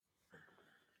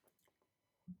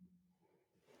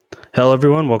Hello,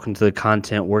 everyone. Welcome to the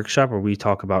Content Workshop, where we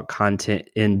talk about content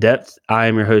in depth. I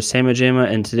am your host, Sam Ajama,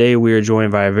 and today we are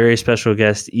joined by a very special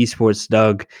guest,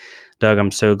 EsportsDoug. Doug, I'm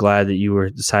so glad that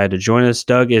you decided to join us.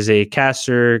 Doug is a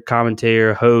caster,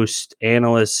 commentator, host,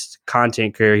 analyst,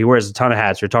 content creator. He wears a ton of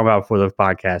hats. We were talking about before the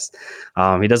podcast.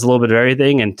 He does a little bit of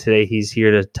everything, and today he's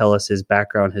here to tell us his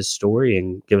background, his story,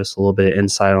 and give us a little bit of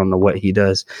insight on what he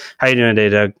does. How you doing today,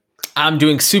 Doug? I'm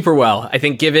doing super well. I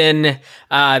think given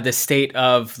the state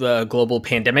of the global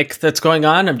pandemic that's going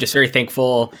on, I'm just very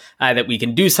thankful that we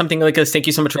can do something like this. Thank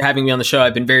you so much for having me on the show.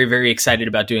 I've been very, very excited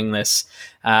about doing this.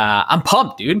 I'm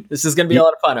pumped, dude. This is going to be a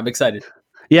lot of fun. I'm excited.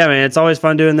 Yeah, man, it's always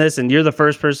fun doing this. And you're the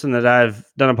first person that I've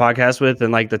done a podcast with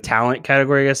in like the talent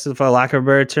category, I guess, for lack of a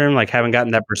better term, like haven't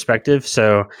gotten that perspective.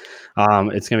 So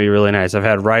it's going to be really nice. I've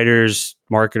had writers,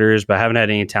 marketers, but I haven't had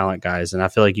any talent guys. And I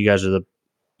feel like you guys are the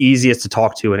easiest to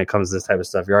talk to when it comes to this type of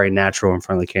stuff. You're already natural in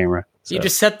front of the camera. So. You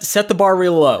just set the bar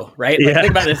real low, right? Like, think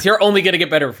about this. You're only going to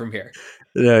get better from here.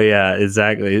 No, yeah,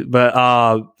 exactly. But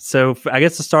so I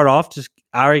guess to start off,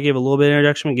 I already gave a little bit of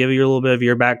introduction, give you a little bit of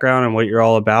your background and what you're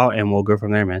all about, and we'll go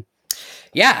from there, man.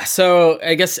 Yeah, so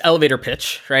I guess elevator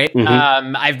pitch, right?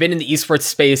 Mm-hmm. I've been in the esports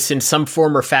space in some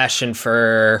form or fashion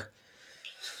for,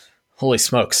 holy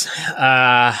smokes,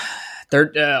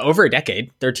 over a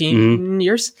decade, 13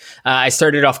 years. I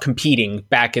started off competing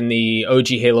back in the OG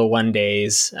Halo 1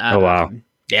 days. Oh, wow.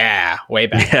 Yeah, way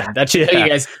back. Yeah, that should tell you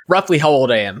guys roughly how old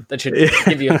I am. That should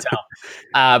give you a tell.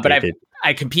 But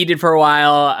I competed for a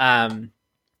while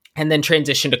and then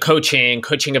transitioned to coaching.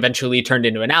 Coaching eventually turned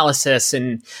into analysis.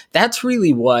 And that's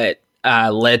really what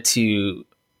led to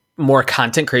more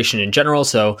content creation in general.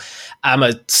 So I'm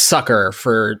a sucker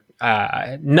for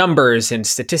numbers and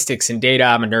statistics and data.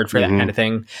 I'm a nerd for that kind of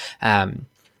thing.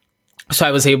 So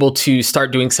I was able to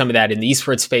start doing some of that in the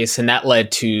esports space, and that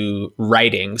led to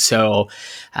writing. So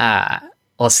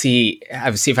I'll see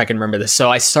if I can remember this.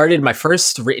 So I started, my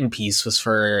first written piece was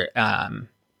for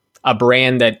a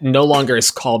brand that no longer is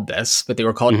called this, but they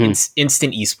were called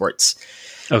Instant Esports.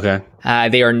 Okay.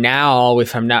 They are now,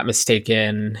 if I'm not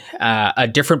mistaken, a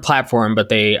different platform, but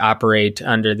they operate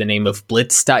under the name of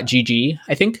Blitz.gg,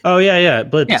 I think. Oh, yeah.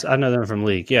 Blitz. Yeah. I know them from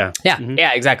League. Yeah. Yeah. Mm-hmm.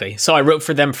 Yeah, exactly. So I wrote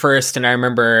for them first. And I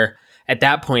remember at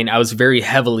that point, I was very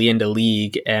heavily into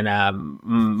League. And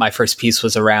my first piece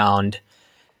was around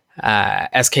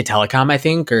SK Telecom, I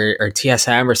think, or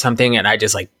TSM or something. And I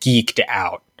just like geeked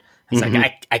out. I was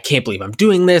like, I can't believe I'm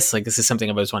doing this. Like, this is something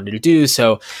I've always wanted to do.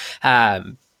 So,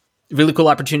 really cool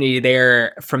opportunity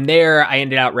there. From there, I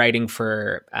ended up writing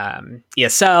for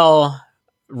ESL,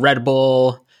 Red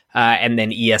Bull, and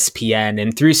then ESPN.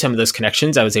 And through some of those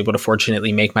connections, I was able to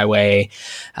fortunately make my way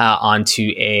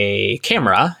onto a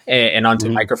camera and onto a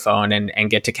microphone and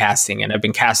get to casting. And I've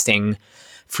been casting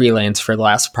freelance for the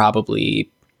last probably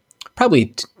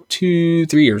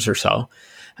 2-3 years or so.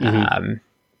 And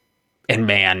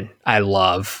man, I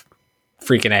love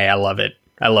freaking A. I love it.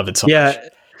 I love it so much.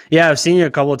 Yeah, I've seen you a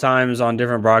couple of times on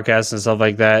different broadcasts and stuff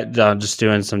like that, just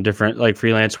doing some different like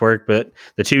freelance work. But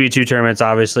the 2v2 tournaments,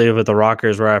 obviously, with the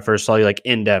Rockers, where I first saw you like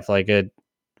in depth, like it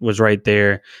was right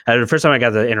there. The first time I got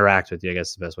to interact with you, I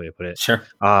guess is the best way to put it. Sure.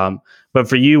 But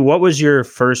for you, what was your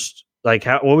first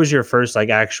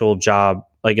actual job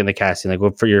like in the casting? Like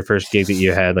what for your first gig that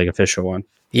you had, like official one?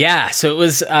 Yeah, so it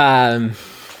was.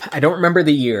 I don't remember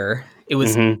the year. It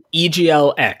was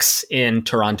EGLX in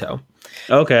Toronto.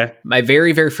 Okay. My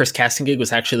very, very first casting gig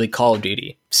was actually Call of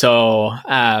Duty. So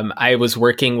I was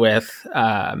working with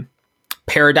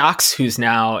Paradox, who's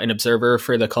now an observer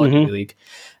for the Call of Duty League.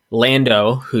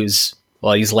 Lando, he's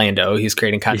Lando. He's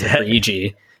creating content for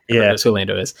EG. That's who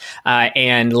Lando is.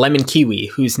 And Lemon Kiwi,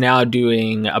 who's now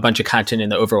doing a bunch of content in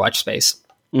the Overwatch space.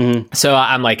 So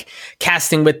I'm like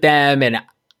casting with them, and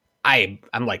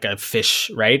I'm like a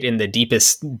fish, right, in the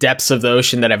deepest depths of the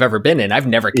ocean that I've ever been in. I've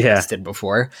never casted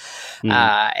before.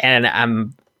 And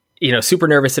I'm, super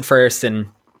nervous at first. And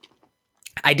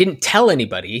I didn't tell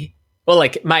anybody. Well,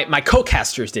 like my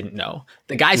co-casters didn't know.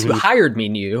 The guys who hired me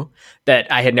knew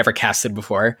that I had never casted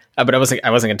before. But I wasn't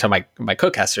going to tell my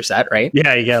co-casters that, right?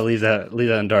 Yeah, you got to leave that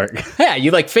in dark. Yeah, you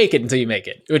like fake it until you make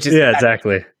it, which is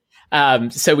exactly.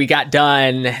 So we got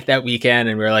done that weekend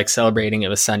and we were like celebrating. It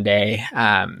was Sunday.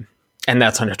 And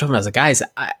that's when I told him, I was like, guys,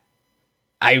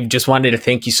 I just wanted to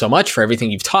thank you so much for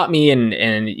everything you've taught me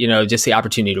and just the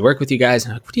opportunity to work with you guys.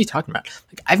 And I'm like, what are you talking about?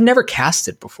 Like, I've never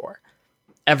casted before,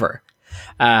 ever.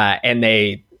 And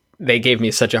they gave me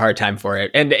such a hard time for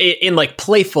it. And in like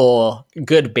playful,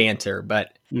 good banter.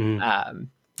 But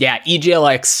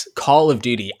EGLX Call of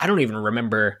Duty. I don't even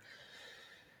remember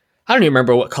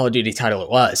what Call of Duty title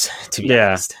it was, to be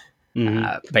honest.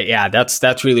 But yeah,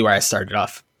 that's really where I started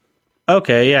off.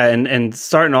 Okay, yeah, and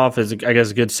starting off is, I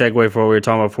guess, a good segue for what we were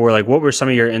talking about before. Like, what were some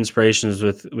of your inspirations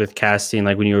with casting?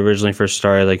 Like when you originally first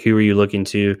started, like who were you looking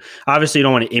to? Obviously, you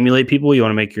don't want to emulate people; you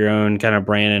want to make your own kind of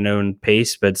brand and own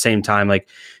pace. But at the same time, like,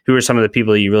 who are some of the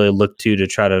people that you really look to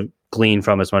try to glean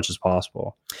from as much as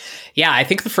possible? Yeah, I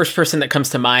think the first person that comes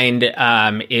to mind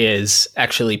is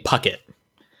actually Puckett.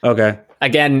 Okay.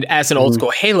 Again, as an old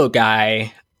school Halo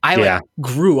guy, I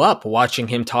grew up watching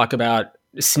him talk about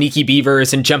sneaky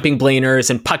beavers and jumping blaners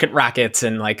and Puckett rockets,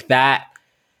 and like that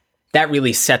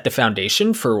really set the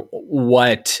foundation for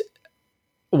what,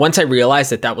 once I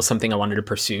realized that was something I wanted to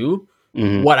pursue,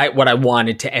 what I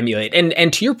wanted to emulate.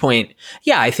 And to your point,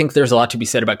 yeah, I think there's a lot to be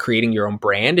said about creating your own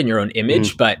brand and your own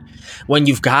image, but when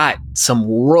you've got some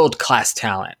world-class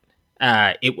talent,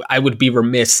 I would be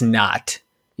remiss not,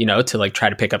 to like try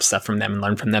to pick up stuff from them and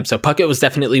learn from them. So Puckett was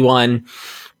definitely one.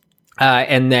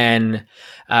 And then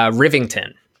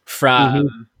Rivington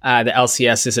from the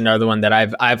LCS is another one that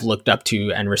I've looked up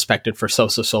to and respected for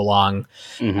so long.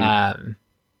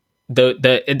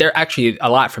 They're actually a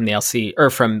lot from the LC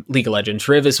or from League of Legends.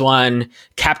 Riv is one.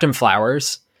 Captain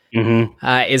Flowers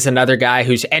is another guy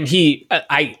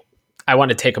I want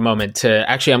to take a moment to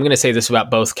actually, I'm going to say this about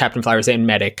both Captain Flowers and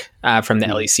Medic from the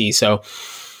LEC. So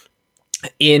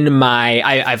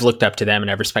I've looked up to them and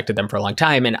I've respected them for a long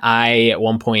time. And I, at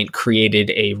one point,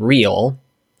 created a reel,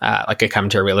 like a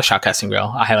commentary reel, a shotcasting reel,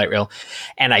 a highlight reel.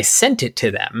 And I sent it to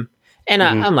them. And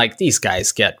I'm like, these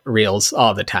guys get reels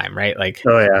all the time, right? Like,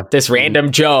 this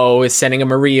random Joe is sending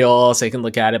them a reel so they can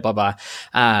look at it, blah, blah.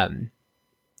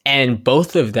 And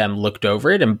both of them looked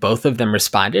over it and both of them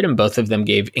responded and both of them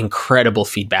gave incredible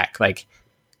feedback. Like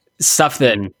stuff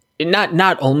that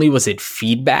not only was it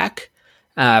feedback,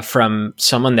 from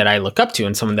someone that I look up to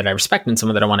and someone that I respect and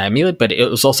someone that I want to emulate, but it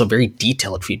was also very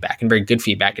detailed feedback and very good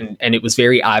feedback. And it was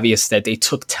very obvious that they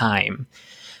took time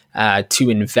to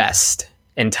invest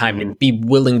and time and be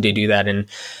willing to do that. And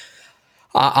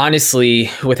honestly,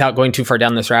 without going too far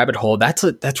down this rabbit hole,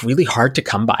 that's really hard to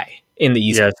come by in the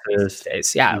esports these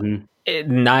days. Yeah.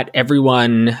 Not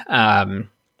everyone,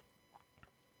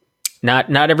 not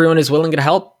everyone is willing to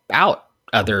help out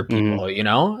other people,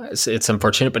 it's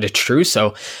unfortunate, but it's true.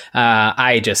 So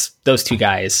those two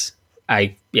guys,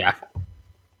 I agree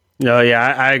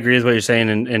with what you're saying.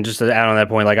 And just to add on that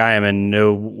point, like I am in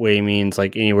no way means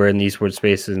like anywhere in the esports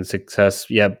space and success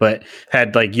yet, but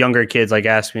had like younger kids like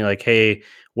ask me like, hey,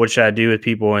 what should I do with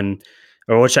people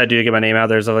or what should I do to get my name out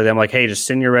there? Stuff like that. I'm like, hey, just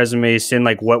send your resume, send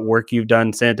like what work you've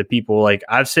done, send it to people. Like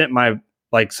I've sent my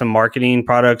like some marketing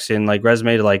products and like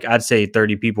resume to like, I'd say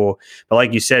 30 people. But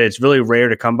like you said, it's really rare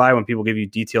to come by when people give you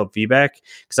detailed feedback.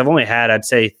 Cause I've only had, I'd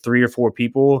say 3 or 4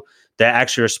 people that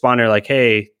actually responded like,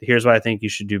 hey, here's what I think you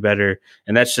should do better.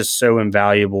 And that's just so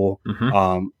invaluable.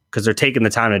 Cause they're taking the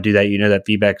time to do that. That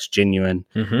feedback's genuine.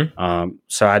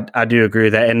 So I do agree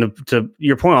with that. And to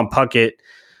your point on Puckett,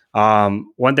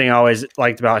 one thing I always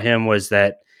liked about him was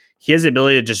that he has the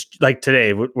ability to just like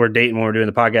today we're dating when we're doing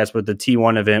the podcast with the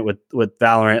T1 event with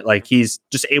Valorant. Like he's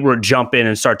just able to jump in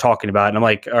and start talking about it. And I'm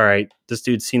like, all right, this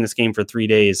dude's seen this game for 3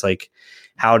 days. Like,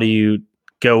 how do you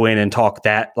go in and talk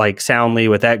that like soundly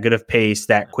with that good of pace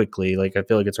that quickly? Like, I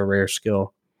feel like it's a rare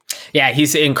skill. Yeah,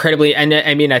 he's incredibly, and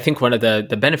I mean, I think one of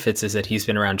the benefits is that he's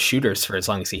been around shooters for as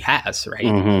long as he has,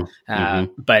 right?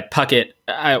 But Puckett,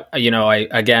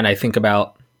 I think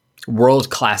about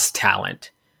world-class talent.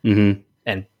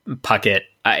 And Puckett,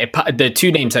 the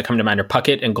two names that come to mind are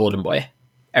Puckett and Golden Boy.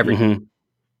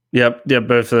 Yep, both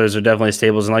of those are definitely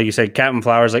staples. And like you said, Captain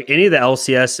Flowers, like any of the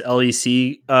LCS,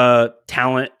 LEC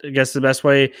talent, I guess the best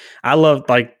way. I love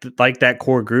like that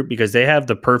core group because they have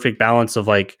the perfect balance of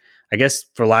like, I guess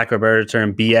for lack of a better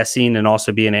term, BSing and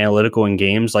also being analytical in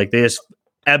games. Like they just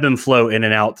ebb and flow in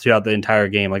and out throughout the entire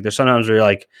game. Like there's sometimes where you're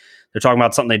like, they're talking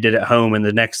about something they did at home, and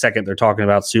the next second they're talking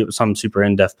about some super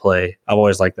in-depth play. I've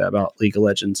always liked that about League of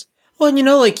Legends. Well,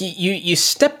 like you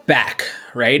step back,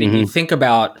 right, and you think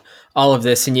about all of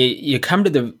this, and you come to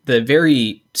the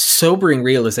very sobering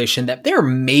realization that there are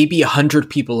maybe 100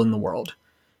 people in the world,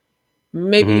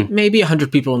 maybe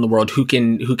 100 people in the world who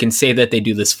can say that they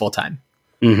do this full time.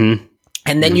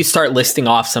 And then you start listing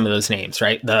off some of those names,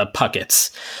 right? The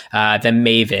Puckets, the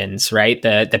Mavens, right?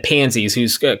 The Pansies,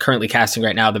 who's currently casting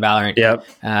right now the Valorant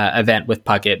event with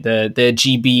Puckett, the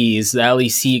GBs, the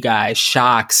LEC guys,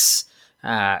 Shocks,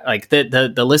 like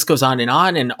the list goes on.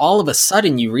 And all of a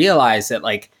sudden you realize that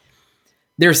like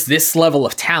there's this level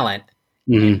of talent,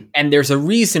 and there's a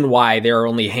reason why there are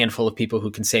only a handful of people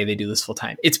who can say they do this full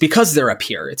time. It's because they're up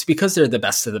here. It's because they're the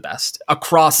best of the best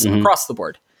across the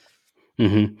board.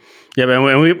 Mm-hmm. Yeah, but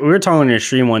when we were talking on your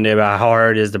stream one day about how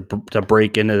hard it is to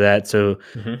break into that. So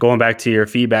going back to your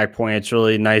feedback point, it's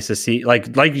really nice to see, like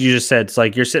you just said, it's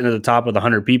like you're sitting at the top with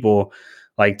 100 people.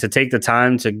 Like to take the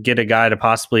time to get a guy to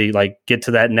possibly like get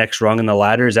to that next rung in the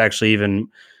ladder is actually even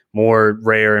more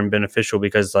rare and beneficial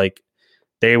because like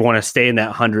they want to stay in that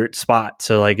 100 spot.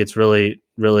 So like it's really,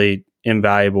 really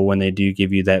invaluable when they do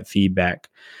give you that feedback.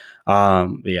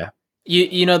 Yeah.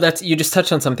 You know, that's, you just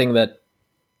touched on something that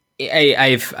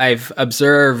I've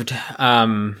observed,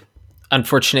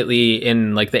 unfortunately,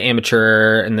 in like the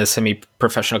amateur and the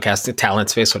semi-professional cast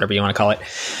talent space, whatever you want to call it,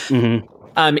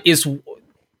 is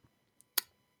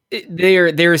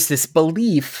there's this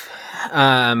belief,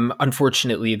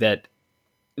 unfortunately, that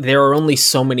there are only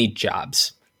so many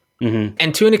jobs,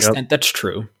 and to an extent, that's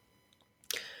true.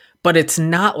 But it's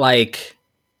not like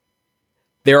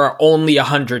there are only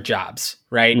 100 jobs,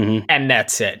 right? And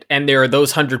that's it. And there are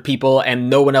those 100 people and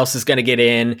no one else is going to get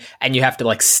in. And you have to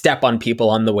like step on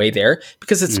people on the way there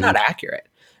because it's not accurate.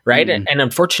 Right. And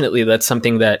unfortunately, that's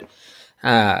something that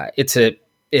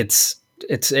it's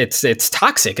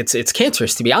toxic. It's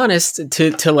cancerous, to be honest,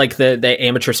 to like the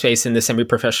amateur space and the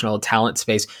semi-professional talent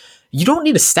space. You don't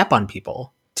need to step on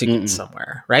people to get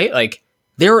somewhere, right? Like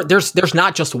there's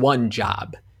not just one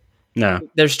job. No,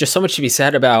 there's just so much to be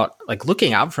said about like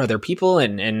looking out for other people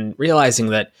and realizing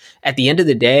that at the end of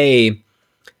the day,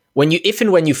 if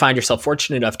and when you find yourself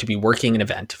fortunate enough to be working an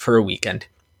event for a weekend,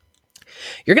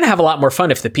 you're going to have a lot more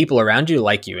fun if the people around you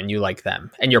like you and you like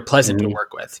them and you're pleasant to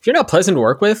work with. If you're not pleasant to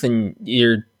work with and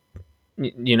you're,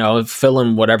 you know, fill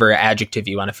in whatever adjective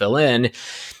you want to fill in,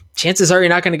 chances are you're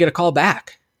not going to get a call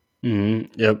back.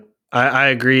 Yep. I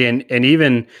agree.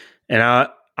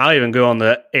 I'll even go on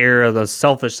the the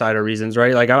selfish side of reasons,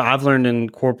 right? Like I've learned in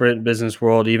corporate business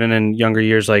world, even in younger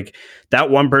years, like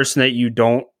that one person that you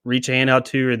don't reach a hand out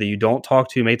to or that you don't talk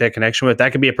to, make that connection with,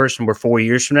 that could be a person where 4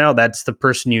 years from now, that's the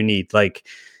person you need. Like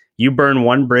you burn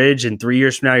one bridge and 3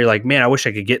 years from now, you're like, man, I wish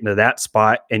I could get into that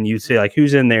spot. And you say like,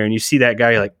 who's in there? And you see that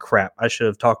guy, you're like, crap, I should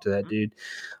have talked to that dude.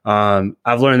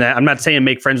 I've learned that. I'm not saying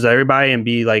make friends with everybody and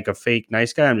be like a fake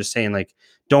nice guy. I'm just saying like,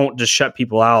 don't just shut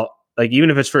people out. Like, even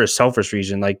if it's for a selfish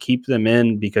reason, like keep them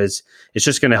in because it's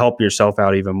just going to help yourself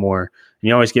out even more. And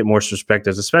you always get more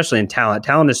perspectives, especially in talent.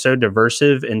 Talent is so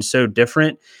diversive and so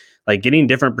different. Like getting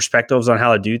different perspectives on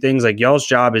how to do things. Like y'all's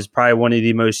job is probably one of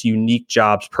the most unique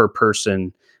jobs per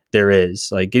person there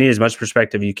is. Like getting as much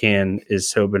perspective you can is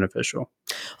so beneficial.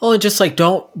 Well, and just like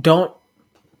don't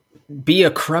be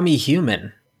a crummy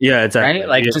human. Yeah, exactly. Right?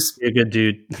 Like just be a good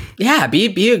dude. Yeah, be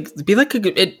like a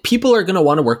good. People are going to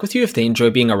want to work with you if they enjoy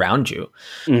being around you.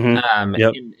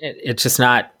 It's just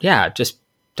not. Yeah, just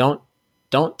don't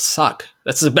suck.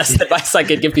 That's the best advice I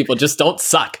could give people. Just don't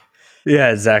suck.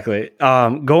 Yeah, exactly.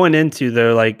 Going into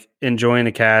though, like enjoying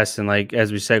the cast and like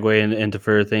as we segue into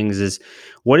further things, is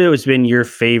what has been your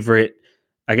favorite,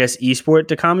 I guess, esport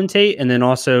to commentate, and then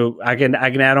also I can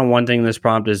add on one thing in this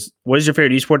prompt is what is your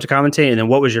favorite esport to commentate, and then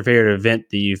what was your favorite event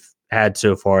that you've had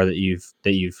so far that you've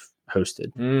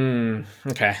hosted?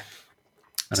 Okay,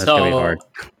 that's gonna be hard.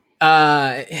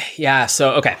 Yeah.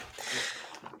 So okay,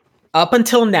 up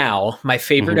until now, my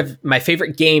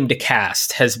favorite game to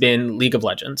cast has been League of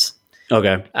Legends.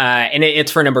 Okay, and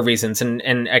it's for a number of reasons,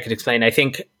 and I could explain. I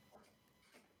think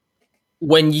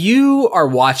when you are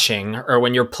watching or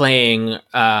when you're playing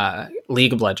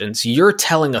League of Legends, you're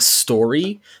telling a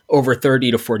story over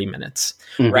 30 to 40 minutes,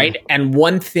 right? And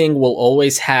one thing will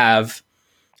always have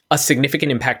a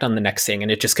significant impact on the next thing,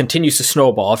 and it just continues to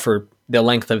snowball for the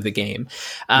length of the game.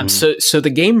 So the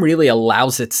game really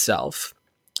allows itself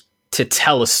to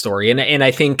tell a story. And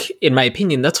I think, in my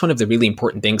opinion, that's one of the really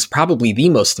important things, probably the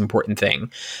most important thing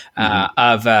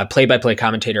of a play-by-play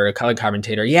commentator, a color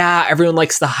commentator. Yeah, everyone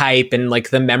likes the hype and like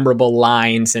the memorable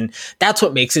lines, and that's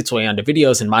what makes its way onto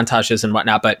videos and montages and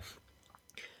whatnot. But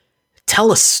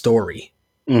tell a story,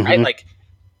 right? Like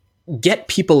get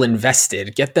people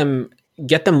invested, get them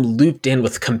looped in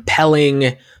with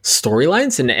compelling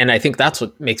storylines. And I think that's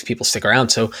what makes people stick around.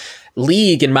 So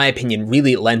League, in my opinion,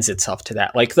 really lends itself to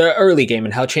that, like the early game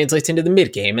and how it translates into the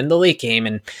mid game and the late game.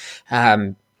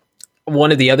 And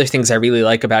one of the other things I really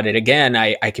like about it, again,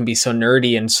 I can be so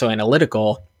nerdy and so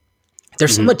analytical.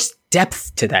 There's so much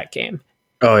depth to that game.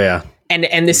 Oh yeah.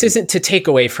 And this isn't to take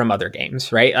away from other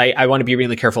games, right? I want to be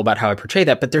really careful about how I portray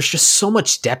that, but there's just so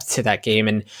much depth to that game.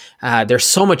 And there's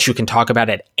so much you can talk about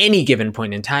at any given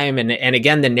point in time. And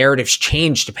again, the narratives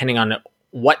change depending on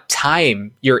what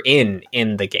time you're in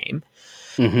the game.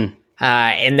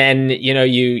 And then, you know,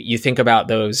 you think about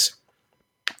those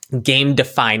game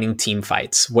defining team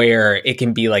fights where it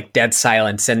can be like dead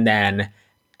silence. And then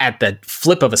at the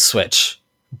flip of a switch,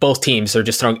 both teams are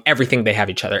just throwing everything they have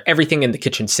each other, everything in the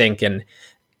kitchen sink, and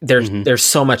there's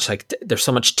so much there's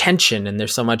so much tension, and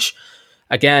there's so much.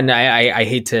 Again, I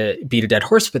hate to beat a dead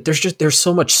horse, but there's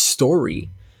so much story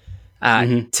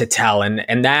to tell,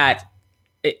 and that,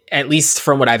 at least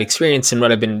from what I've experienced and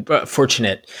what I've been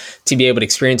fortunate to be able to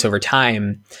experience over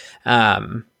time,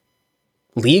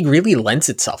 League really lends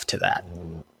itself to that.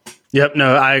 Yep,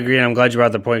 no, I agree, and I'm glad you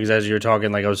brought the point, because as you were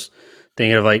talking, like I was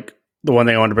thinking of like the one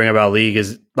thing I wanted to bring about League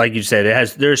is, like you said,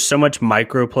 there's so much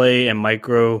micro play and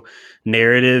micro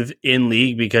narrative in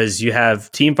League, because you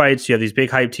have team fights, you have these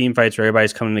big hype team fights where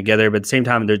everybody's coming together, but at the same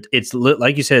time, it's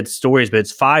like you said, it's stories, but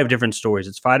it's 5 different stories.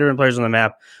 It's 5 different players on the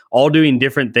map, all doing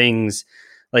different things.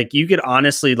 Like, you could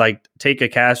honestly like take a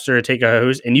caster, take a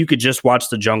host, and you could just watch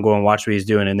the jungle and watch what he's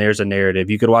doing, and there's a narrative.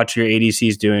 You could watch your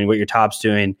ADCs doing, what your top's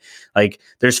doing. Like,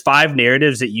 there's 5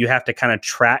 narratives that you have to kind of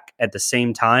track at the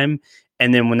same time.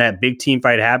 And then when that big team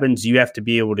fight happens, you have to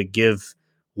be able to give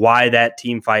why that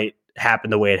team fight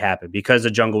happened the way it happened, because the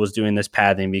jungle was doing this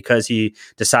pathing, because he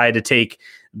decided to take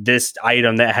this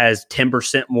item that has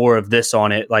 10% more of this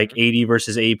on it, like AD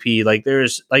versus AP. Like,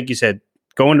 there's, like you said,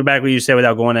 going back what you said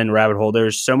without going in the rabbit hole,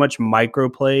 there's so much micro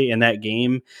play in that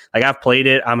game. Like, I've played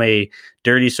it. I'm a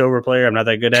dirty sober player. I'm not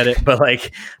that good at it, but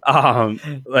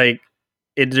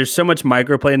there's so much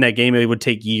micro play in that game. It would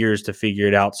take years to figure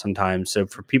it out sometimes. So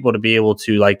for people to be able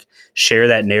to like share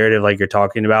that narrative, like you're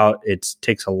talking about, it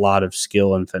takes a lot of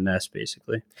skill and finesse,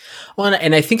 basically. Well,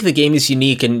 and I think the game is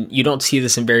unique, and you don't see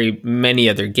this in very many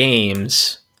other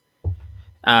games,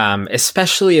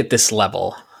 especially at this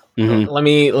level. Let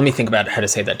me think about how to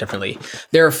say that differently.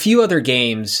 There are a few other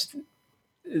games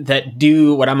that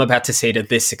do what I'm about to say to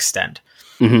this extent.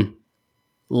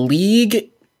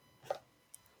 League,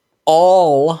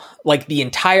 all like the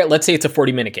entire, let's say it's a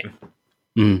 40-minute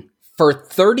game. For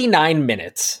 39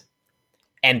 minutes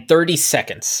and 30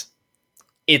 seconds,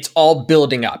 it's all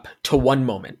building up to one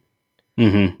moment.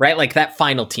 Right? Like that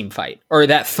final team fight, or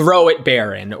that throw at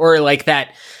Baron, or like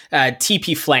that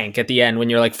TP flank at the end when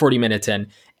you're like 40 minutes in.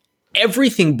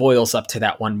 Everything boils up to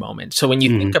that one moment. So when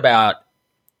you think about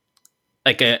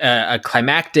like a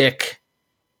climactic,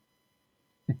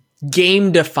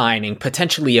 game-defining,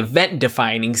 potentially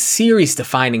event-defining,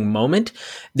 series-defining moment,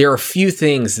 there are a few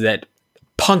things that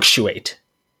punctuate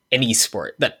an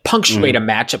esport, that punctuate a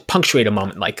match, that punctuate a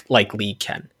moment like League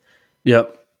can.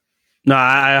 Yep. No,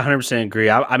 I 100% agree.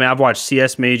 I mean, I've watched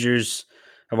CS majors,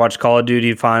 I've watched Call of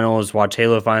Duty finals, watched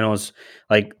Halo finals.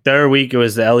 Like, the other week, it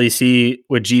was the LEC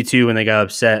with G2 when they got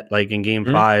upset, like in game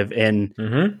 5, and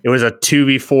it was a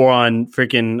 2v4 on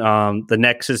freaking the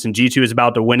Nexus, and G2 was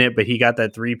about to win it, but he got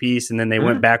that 3-piece, and then they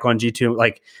went back on G2.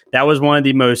 Like, that was one of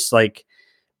the most like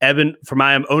for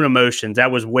my own emotions,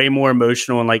 that was way more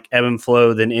emotional and like ebb and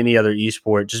flow than any other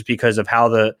esport, just because of how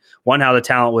the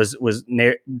talent was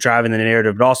driving the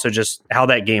narrative, but also just how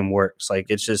that game works. Like,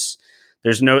 it's just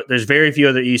there's very few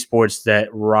other esports that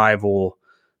rival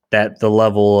the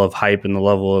level of hype and the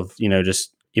level of,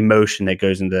 just emotion that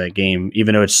goes into that game,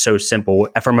 even though it's so simple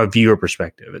from a viewer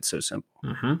perspective. It's so simple.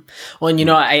 Well, and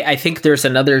I think there's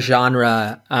another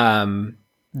genre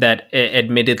that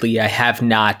admittedly I have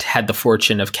not had the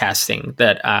fortune of casting,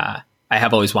 that I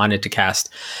have always wanted to cast,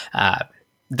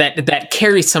 that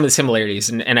carries some of the similarities,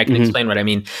 and I can explain what I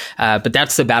mean. But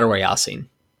that's the battle royale scene.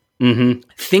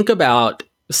 Think about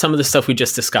some of the stuff we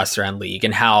just discussed around League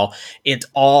and how it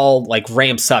all like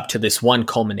ramps up to this one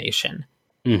culmination.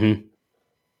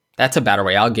 That's a battle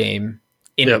royale game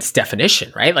in its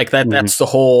definition, right? Like that's the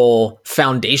whole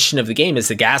foundation of the game, is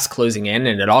the gas closing in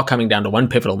and it all coming down to one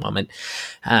pivotal moment.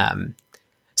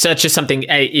 So that's just something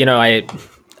I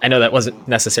know that wasn't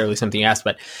necessarily something you asked,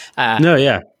 but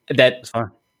that's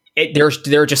fine.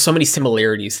 There are just so many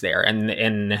similarities there,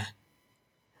 and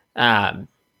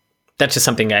that's just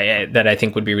something that I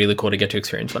think would be really cool to get to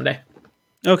experience one day.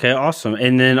 Okay, awesome.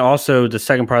 And then also the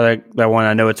second part of that one,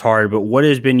 I know it's hard, but what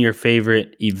has been your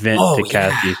favorite event to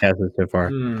cast you've casted so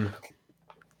far?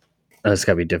 That's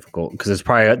got to be difficult, because it's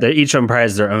probably each of them probably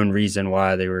has their own reason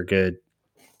why they were good.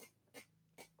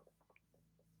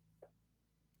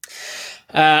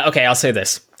 Okay, I'll say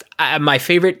this. My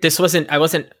favorite. I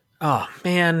wasn't. Oh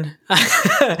man.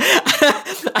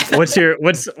 What's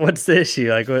the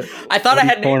issue? Like, what? I thought I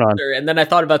had an answer, and then I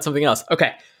thought about something else.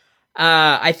 Okay.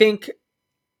 I think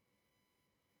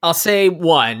I'll say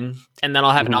one, and then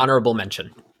I'll have an honorable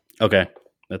mention. Okay,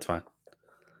 that's fine.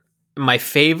 My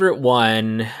favorite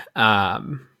one,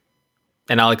 and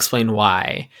I'll explain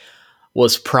why,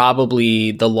 was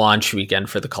probably the launch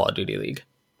weekend for the Call of Duty League.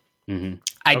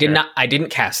 I didn't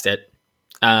cast it.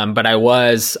 But I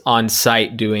was on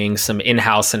site doing some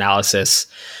in-house analysis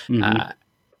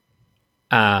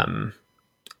And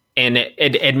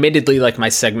admittedly, like, my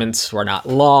segments were not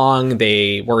long.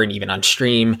 They weren't even on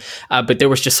stream. But there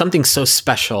was just something so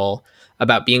special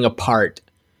about being a part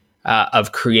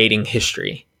of creating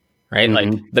history, right?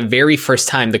 Mm-hmm. Like, the very first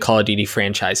time the Call of Duty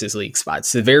franchises league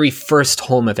spots, the very first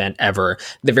home event ever,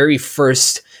 the very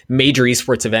first major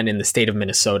esports event in the state of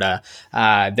Minnesota.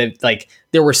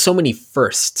 There were so many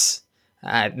firsts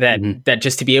that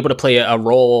just to be able to play a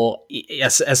role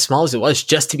as small as it was,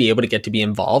 just to be able to get to be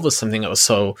involved was something that was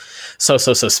so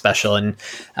special. And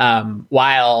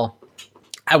while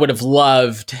I would have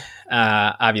loved,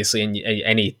 obviously,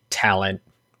 any talent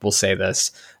will say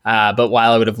this, but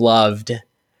while I would have loved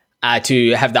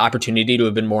to have the opportunity to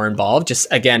have been more involved, just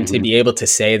again, to be able to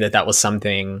say that was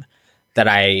something that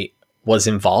I was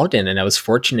involved in, and I was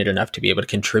fortunate enough to be able to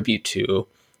contribute to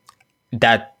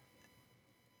that.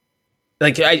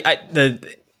 Like,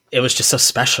 it was just so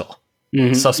special.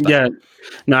 So special. Yeah,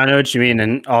 no, I know what you mean.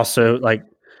 And also, like,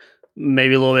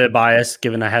 maybe a little bit of bias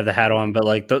given I have the hat on, but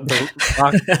like the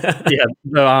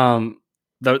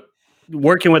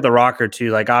working with the Rocker too,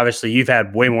 like, obviously you've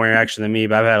had way more interaction than me,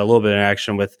 but I've had a little bit of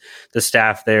interaction with the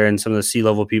staff there and some of the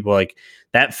C-level people. Like,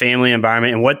 that family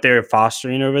environment and what they're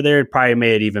fostering over there probably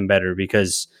made it even better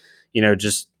because,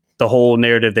 just the whole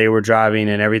narrative they were driving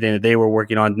and everything that they were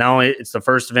working on. Not only it's the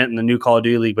first event in the new Call of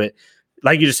Duty League, but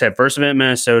like you just said, first event in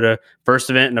Minnesota,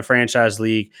 first event in the franchise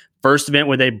league, first event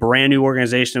with a brand new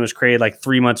organization that was created like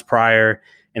 3 months prior.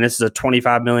 And this is a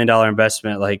 $25 million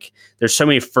investment. Like, there's so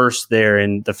many firsts there.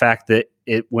 And the fact that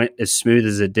it went as smooth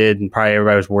as it did, and probably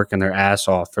everybody was working their ass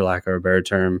off, for lack of a better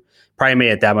term, probably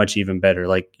made it that much even better.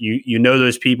 Like, you know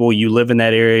those people, you live in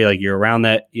that area, like, you're around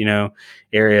that,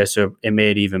 area. So it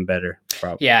made it even better.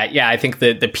 Probably. Yeah. I think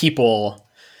the people,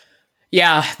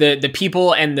 the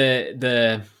people and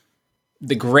the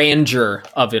grandeur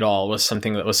of it all was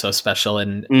something that was so special.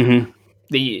 And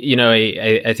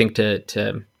I think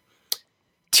to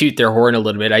toot their horn a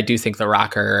little bit, I do think the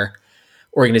Rocker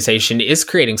organization is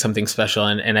creating something special,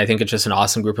 and I think it's just an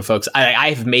awesome group of folks.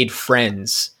 I've made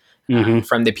friends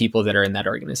from the people that are in that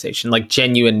organization, like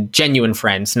genuine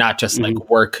friends, not just like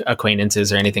work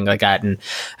acquaintances or anything like that.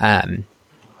 And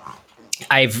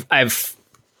I've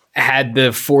had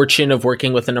the fortune of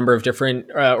working with a number of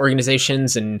different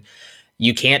organizations, and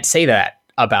you can't say that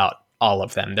about all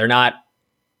of them. They're not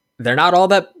all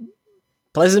that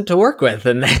pleasant to work with,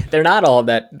 and they're not all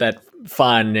that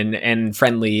fun and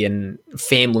friendly and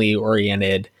family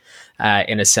oriented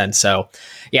in a sense. So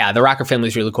yeah, the Rocker family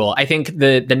is really cool. I think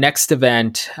the next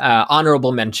event,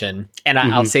 honorable mention, and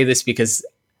I'll say this because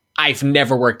I've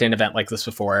never worked an event like this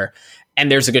before, and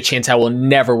there's a good chance I will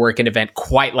never work an event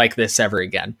quite like this ever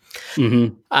again.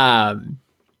 Are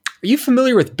you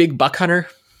familiar with Big Buck Hunter?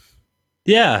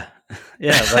 Yeah,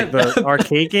 like the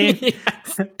arcade game.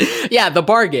 Yes. Yeah, the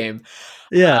bar game.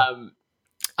 Yeah.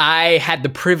 I had the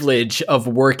privilege of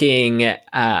working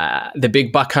the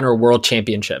Big Buck Hunter World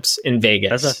Championships in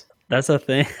Vegas. That's a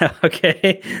thing.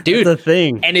 Okay. Dude, that's a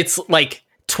thing. And it's like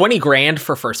 20 grand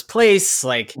for first place.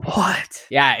 Like, what?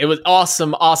 Yeah, it was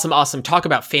awesome. Talk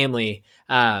about family.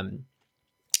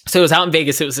 So it was out in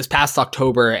Vegas. It was this past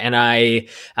October, and I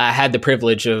had the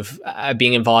privilege of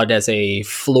being involved as a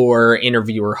floor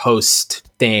interviewer host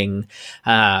thing.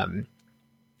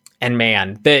 And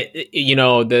man,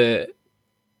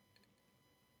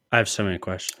 I have so many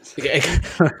questions.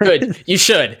 Good. You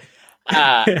should.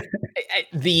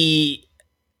 The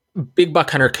Big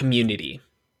Buck Hunter community,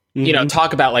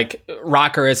 talk about like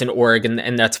Rocker as an org,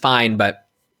 and that's fine, but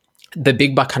the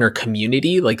Big Buck Hunter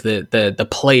community, like the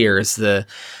players,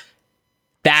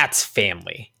 that's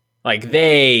family. Like,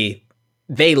 they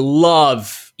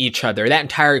love each other. That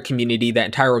entire community, that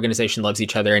entire organization loves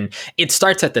each other. And it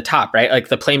starts at the top, right? Like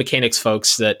the play mechanics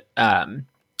folks that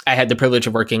I had the privilege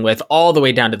of working with, all the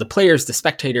way down to the players, the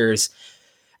spectators.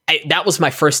 That was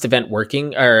my first event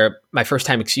working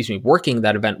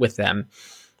that event with them.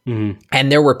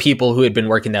 And there were people who had been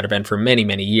working that event for many,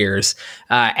 many years,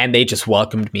 and they just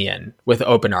welcomed me in with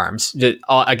open arms.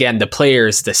 Again, the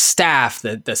players, the staff,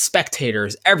 the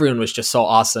spectators, everyone was just so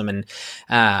awesome. And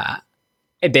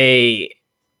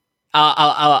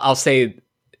I'll say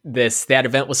this, that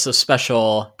event was so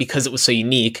special because it was so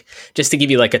unique. Just to give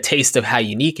you like a taste of how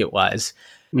unique it was,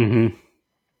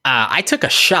 I took a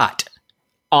shot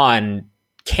on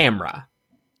camera.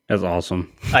 That's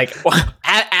awesome. Like,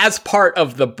 as part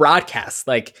of the broadcast,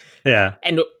 like, yeah.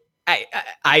 And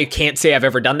I can't say I've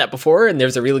ever done that before, and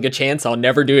there's a really good chance I'll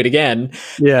never do it again.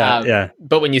 Yeah.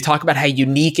 But when you talk about how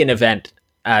unique an event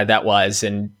that was,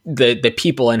 and the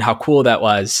people and how cool that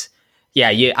was,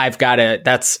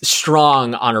 that's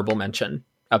strong honorable mention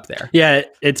up there. Yeah,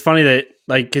 it's funny that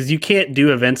like, because you can't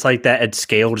do events like that at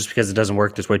scale just because it doesn't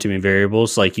work. There's way too many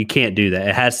variables. Like, you can't do that.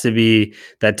 It has to be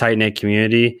that tight knit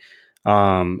community.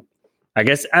 I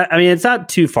guess, I mean, it's not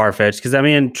too far fetched because, I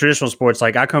mean, in traditional sports,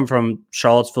 like I come from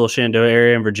Charlottesville, Shenandoah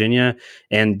area in Virginia,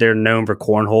 and they're known for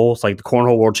cornhole. It's like the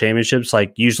Cornhole World Championships,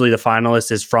 like usually the finalist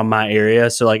is from my area.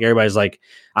 So like everybody's like,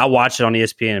 I watch it on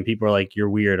ESPN and people are like, you're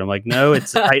weird. I'm like, no,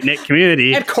 it's a tight knit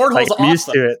community. And cornhole's like, awesome. Used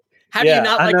to it. How do you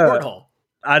not like cornhole?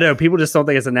 I know people just don't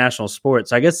think it's a national sport.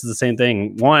 So I guess it's the same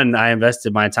thing. One, I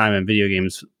invested my time in video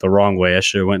games the wrong way. I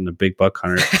should have went in the big buck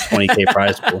hunter, 20K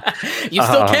prize pool. You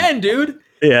still can, dude.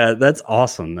 Yeah, that's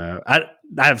awesome though. I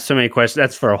have so many questions.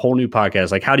 That's for a whole new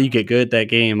podcast. Like, how do you get good at that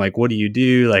game? Like, what do you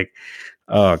do? Like,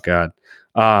 oh god.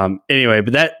 Anyway,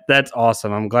 but that's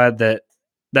awesome. I'm glad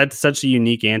that's such a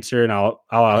unique answer, and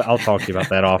I'll talk to you about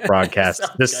that off broadcast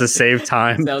just to save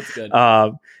time. Sounds good.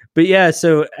 But yeah,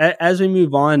 so as we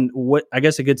move on, what I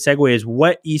guess a good segue is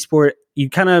what esport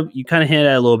you kind of hinted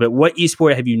at a little bit. What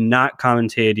esport have you not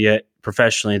commentated yet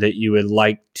professionally that you would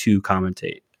like to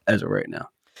commentate as of right now?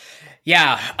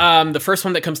 Yeah, the first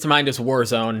one that comes to mind is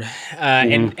Warzone,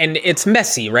 and it's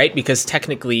messy, right? Because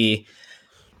technically,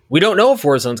 we don't know if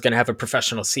Warzone's going to have a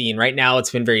professional scene. Right now, it's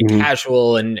been very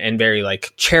casual and very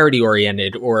like charity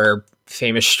oriented or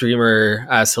famous streamer,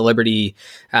 celebrity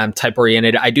type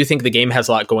oriented. I do think the game has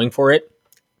a lot going for it.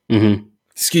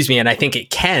 Excuse me, and I think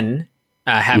it can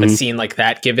have a scene like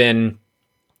that, given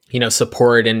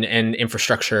support and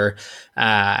infrastructure.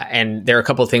 And there are a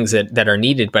couple of things that are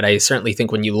needed, but I certainly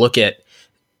think when you look at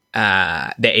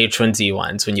the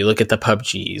H1Z1s, when you look at the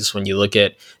PUBGs, when you look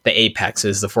at the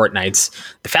Apexes, the Fortnites,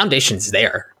 the foundation's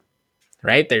there,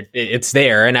 right? It's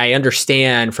there. And I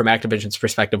understand from Activision's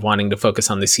perspective wanting to focus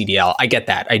on the CDL. I get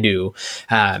that. I do.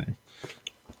 But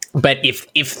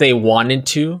if they wanted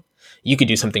to, you could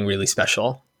do something really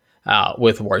special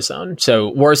with Warzone.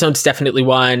 So Warzone's definitely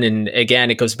one. And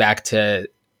again, it goes back to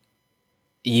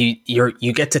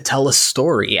you get to tell a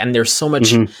story, and there's so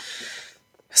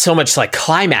much like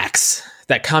climax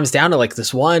that comes down to like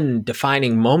this one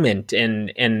defining moment,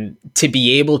 and to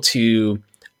be able to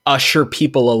usher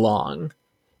people along,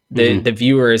 the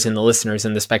viewers and the listeners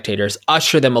and the spectators,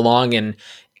 usher them along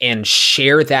and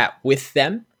share that with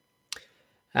them.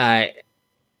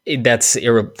 That's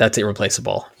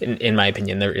irreplaceable in my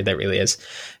opinion. That really is.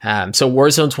 So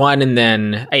Warzone's one. And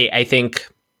then I think,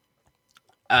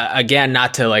 again,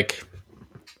 not to like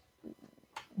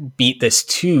beat this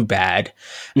too bad,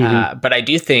 but I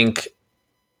do think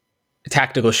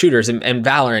tactical shooters and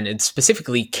Valorant, it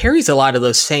specifically carries a lot of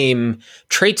those same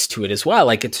traits to it as well.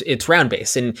 Like it's round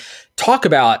based, and talk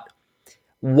about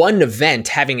one event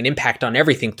having an impact on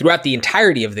everything throughout the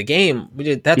entirety of the game.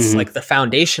 That's like the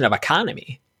foundation of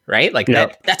economy, right? Like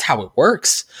that's how it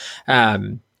works.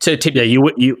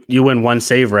 You win one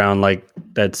save round, like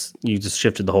you just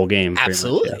shifted the whole game.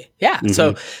 Absolutely. Yeah.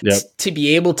 So to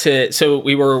be able to,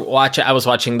 I was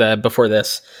watching before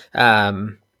this,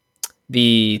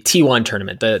 the T1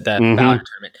 tournament, the Valorant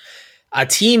tournament. A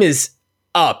team is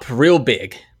up real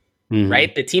big,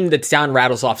 right? The team that's down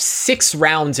rattles off 6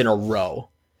 rounds in a row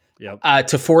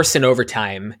to force an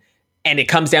overtime, and it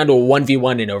comes down to a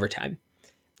 1v1 in overtime.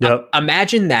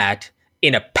 Imagine that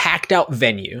in a packed out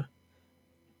venue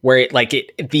where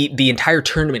the entire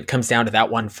tournament comes down to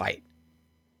that one fight,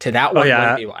 to that one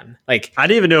 1v1. Like, I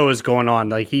didn't even know what was going on.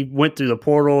 Like, he went through the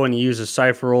portal and he used a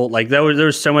cipher ult. Like, there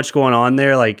was so much going on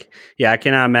there. Like, I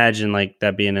cannot imagine like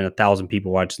that being in 1,000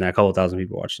 people watching that. A couple 1,000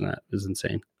 people watching that is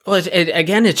insane. Well,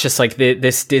 again, it's just like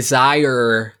this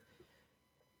desire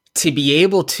to be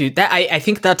able to. That I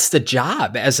think that's the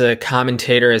job as a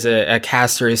commentator, as a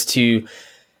caster, is to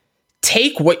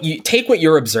take what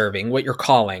you're observing, what you're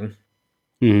calling,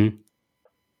 and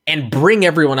bring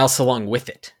everyone else along with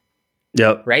it.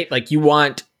 Right? Like you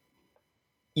want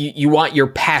your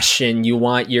passion, you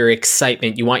want your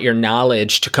excitement, you want your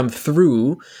knowledge to come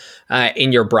through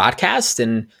in your broadcast,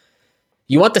 and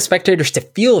you want the spectators to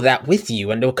feel that with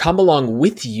you and to come along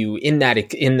with you in that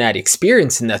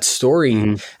experience, in that story.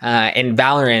 And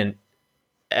Valorant,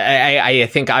 I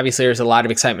think obviously there's a lot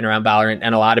of excitement around Valorant,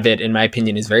 and a lot of it, in my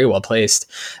opinion, is very well placed.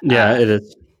 It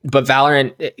is. But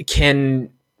Valorant can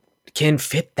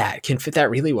fit that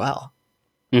really well.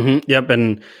 Yep,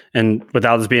 and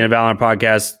without this being a Valorant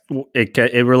podcast,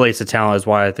 it relates to talent. Is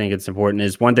why I think it's important.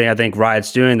 Is one thing I think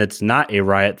Riot's doing that's not a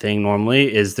Riot thing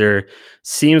normally is there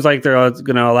seems like they're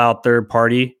going to allow third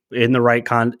party in the right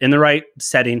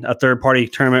setting, a third party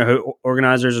tournament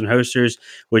organizers and hosters,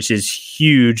 which is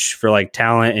huge for like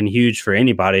talent and huge for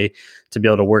anybody to be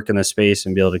able to work in the space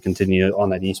and be able to continue on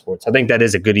that esports. I think that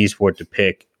is a good esport to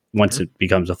pick once it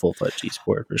becomes a full-fledged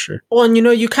esport for sure. Well, and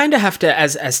you kind of have to,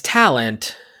 as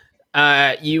talent,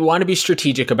 you want to be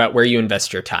strategic about where you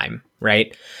invest your time,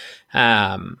 right?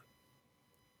 The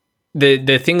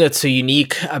thing that's so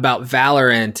unique about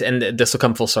Valorant, and this will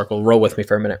come full circle, roll with me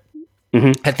for a minute.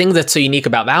 Mm-hmm. The thing that's so unique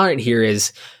about Valorant here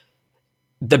is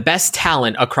the best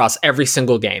talent across every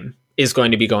single game is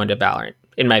going to be going to Valorant,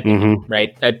 in my opinion,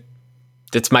 right?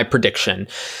 That's my prediction.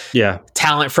 Yeah.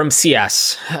 Talent from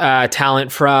CS,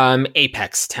 talent from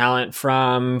Apex, talent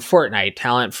from Fortnite,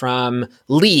 talent from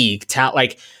League,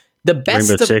 like the best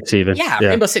Rainbow Six even. Yeah,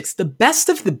 Rainbow Six. The best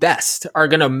of the best are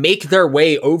going to make their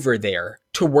way over there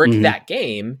to work that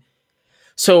game.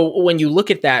 So when you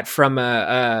look at that from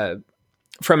an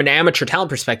amateur talent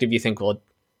perspective, you think,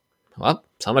 well,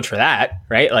 so much for that,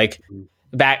 right? Like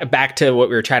back to what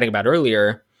we were chatting about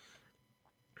earlier.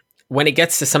 When it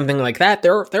gets to something like that,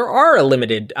 there are a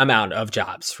limited amount of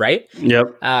jobs, right?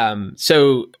 Yep.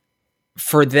 So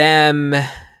for them,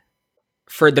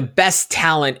 for the best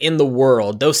talent in the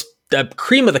world, the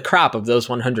cream of the crop of those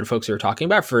 100 folks we were talking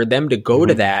about, for them to go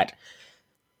to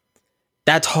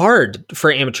that's hard for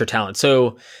amateur talent.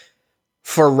 So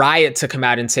for Riot to come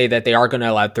out and say that they are going to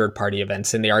allow third-party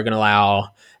events and they are going to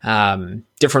allow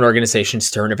different organizations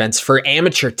to run events for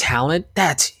amateur talent,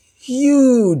 that's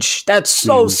huge. That's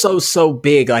so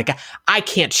big. Like, I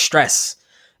can't stress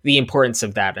the importance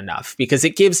of that enough, because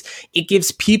it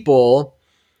gives people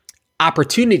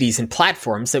opportunities and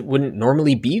platforms that wouldn't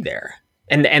normally be there.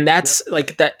 And that's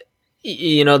like that,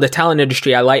 the talent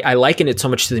industry, I liken it so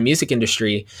much to the music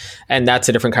industry, and that's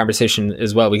a different conversation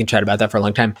as well. We can chat about that for a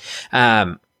long time.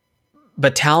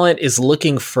 But talent is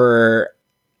looking for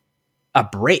a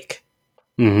break.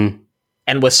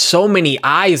 And with so many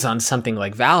eyes on something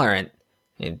like Valorant,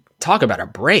 talk about a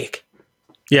break.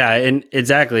 Yeah, and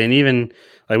exactly. And even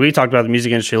like we talked about the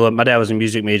music industry a little. My dad was a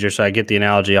music major, so I get the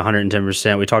analogy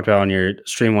 110%. We talked about it on your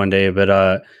stream one day,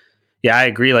 but yeah, I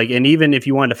agree. Like, and even if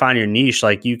you wanted to find your niche,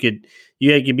 like you could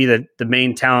be the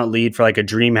main talent lead for like a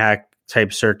DreamHack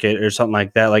type circuit or something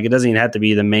like that. Like, it doesn't even have to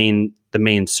be the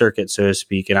main circuit, so to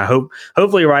speak. And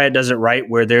hopefully Riot does it right,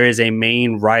 where there is a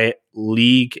main Riot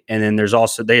league, and then there's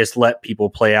also, they just let people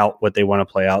play out what they want to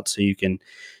play out, so you can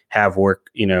have work,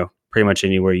 pretty much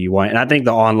anywhere you want. And I think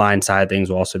the online side of things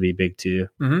will also be big too.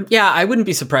 Yeah, I wouldn't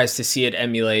be surprised to see it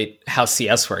emulate how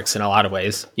CS works in a lot of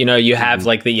ways. You have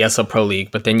like the ESL Pro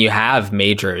League, but then you have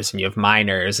majors and you have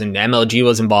minors, and MLG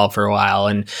was involved for a while.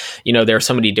 And, there are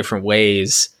so many different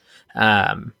ways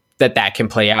that can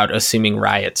play out, assuming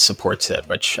Riot supports it,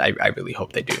 which I really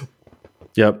hope they do.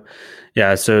 Yep.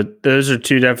 Yeah. So those are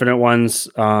two definite ones.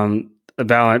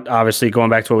 Valorant, obviously, going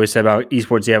back to what we said about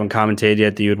esports, you haven't commentated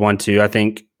yet that you would want to. I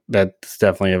think that's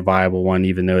definitely a viable one,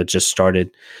 even though it just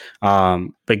started.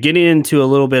 But getting into a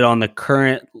little bit on the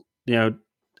current,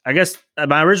 I guess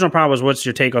my original prompt was, what's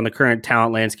your take on the current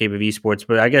talent landscape of esports?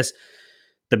 But I guess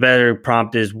the better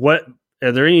prompt is,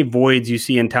 are there any voids you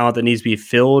see in talent that needs to be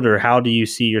filled, or how do you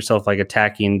see yourself like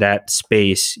attacking that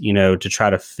space, to try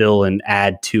to fill and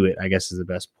add to it, I guess is the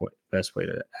best way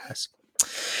to ask.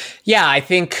 Yeah, I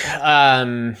think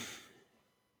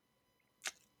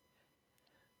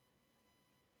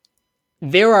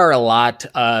there are a lot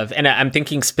of, and I'm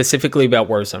thinking specifically about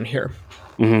Warzone here,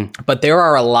 but there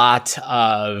are a lot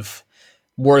of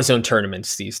Warzone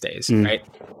tournaments these days, right?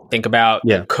 Think about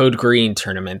Code Green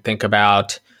tournament. Think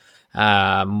about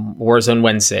Warzone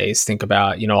Wednesdays. Think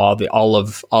about all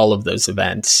of those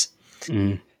events.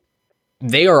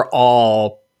 They are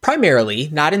all primarily,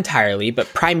 not entirely, but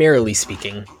primarily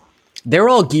speaking, they're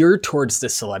all geared towards the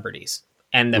celebrities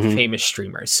and the famous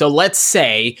streamers. So let's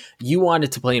say you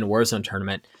wanted to play in a Warzone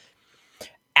tournament.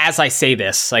 As I say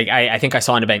this, like I think I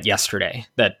saw an event yesterday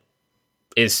that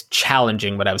is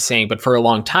challenging what I was saying, but for a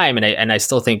long time, and I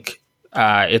still think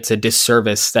it's a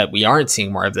disservice that we aren't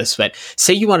seeing more of this. But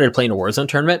say you wanted to play in a Warzone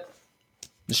tournament,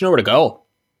 there's nowhere to go.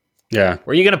 Yeah,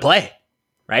 where are you going to play?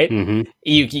 Right?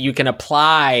 You can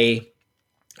apply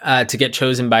to get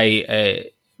chosen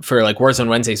by for like Warzone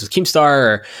Wednesdays with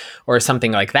Keemstar or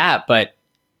something like that, but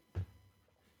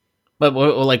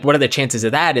like, what are the chances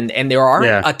of that? And there are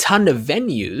a ton of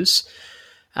venues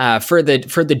for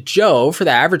the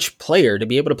average player to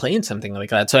be able to play in something like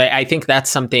that. So I think that's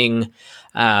something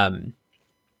that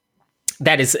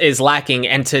is lacking.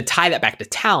 And to tie that back to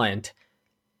talent,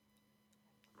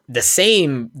 the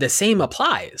same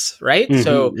applies, right?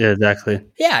 So yeah, exactly.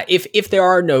 Yeah, if there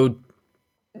are no,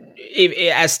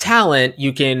 as talent,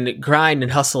 you can grind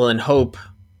and hustle and hope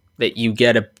that you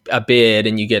get a bid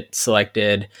and you get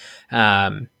selected,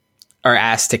 or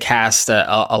asked to cast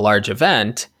a large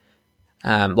event.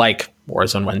 like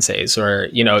Warzone Wednesdays, or,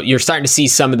 you're starting to see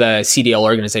some of the CDL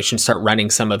organizations start running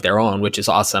some of their own, which is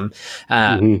awesome.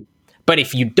 But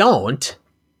if you don't,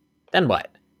 then what?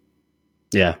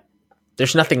 Yeah.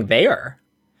 There's nothing there.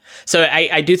 So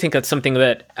I do think that's something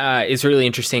that is really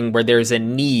interesting, where there's a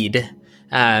need.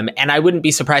 And I wouldn't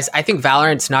be surprised. I think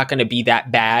Valorant's not going to be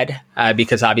that bad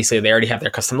because obviously they already have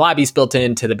their custom lobbies built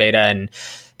into the beta, and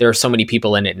there are so many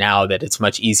people in it now that it's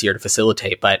much easier to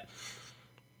facilitate. But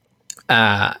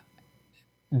I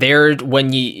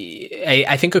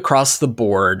think across the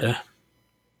board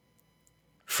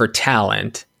for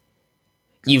talent,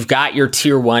 you've got your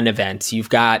tier 1 events, you've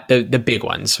got the big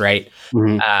ones, right?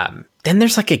 Then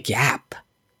there's like a gap,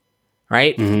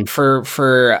 right?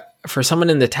 For someone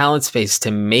in the talent space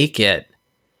to make it,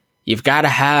 you've got to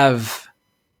have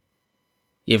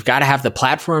the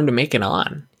platform to make it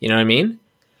on. You know what I mean?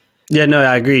 Yeah, no,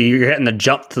 I agree. You're hitting the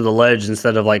jump to the ledge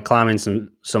instead of like climbing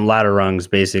some ladder rungs,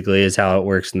 basically, is how it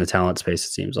works in the talent space, it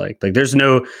seems like. Like there's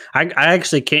no, I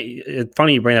actually can't, it's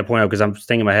funny you bring that point up because I'm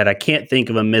thinking in my head, I can't think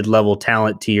of a mid-level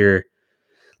talent tier.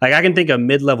 Like I can think of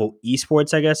mid-level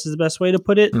esports, I guess is the best way to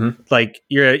put it. Like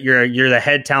you're the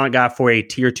head talent guy for a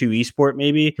tier 2 esport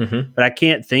maybe, but I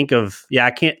can't think of,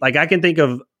 I can think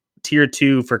of tier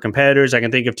 2 for competitors. I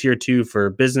can think of tier 2 for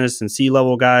business and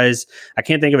C-level guys. I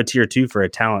can't think of a tier 2 for a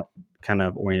talent kind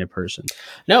of oriented person.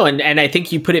 No, and I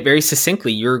think you put it very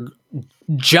succinctly. You're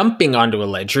jumping onto a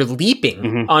ledge. You're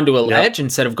leaping onto a ledge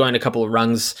instead of going a couple of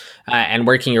rungs and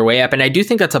working your way up. And I do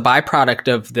think that's a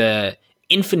byproduct of the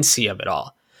infancy of it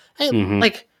all.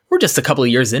 Like we're just a couple of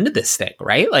years into this thing,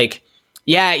 right? Like,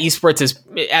 yeah, esports is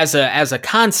as a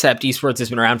concept, esports has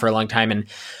been around for a long time, and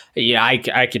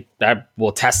I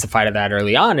will testify to that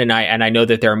early on, and I know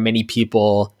that there are many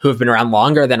people who have been around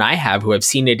longer than I have who have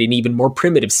seen it in even more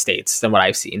primitive states than what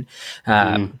I've seen.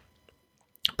 But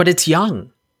it's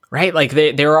young, right? Like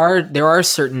there are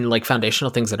certain like foundational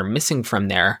things that are missing from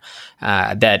there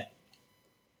that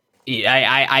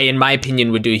I, in my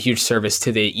opinion, would do a huge service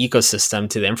to the ecosystem,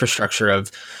 to the infrastructure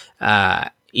of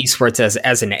esports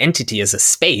as an entity, as a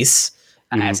space,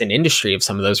 as an industry. If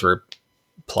some of those were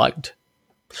plugged.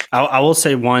 I will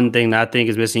say one thing that I think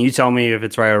is missing. You tell me if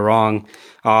it's right or wrong.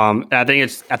 I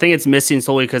think it's missing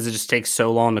solely because it just takes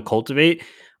so long to cultivate.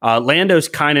 Lando's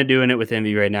kind of doing it with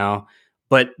Envy right now,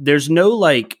 but there's no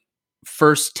like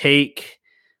first take.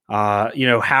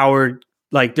 Howard.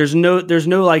 Like there's no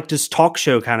like just talk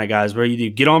show kind of guys where you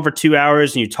get on for 2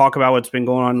 hours and you talk about what's been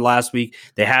going on last week.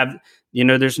 They have,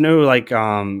 there's no like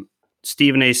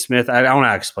Stephen A. Smith. I don't know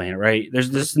how to explain it, right?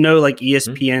 There's no like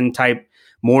ESPN type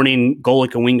morning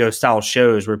Golic and Wingo style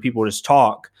shows where people just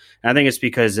talk. And I think it's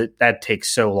because that takes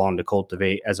so long to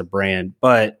cultivate as a brand.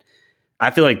 But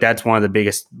I feel like that's one of the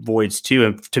biggest voids too.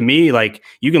 And to me, like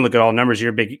you can look at all numbers.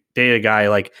 You're a big data guy.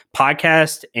 Like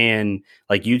podcast and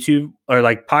like YouTube, or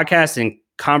like podcast and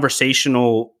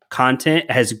conversational content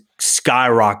has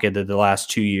skyrocketed the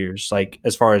last 2 years, like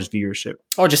as far as viewership.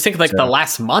 Oh, just think like the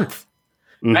last month,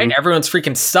 right? Everyone's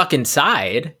freaking stuck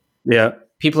inside. Yeah.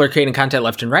 People are creating content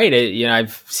left and right.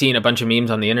 I've seen a bunch of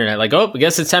memes on the internet like, oh, I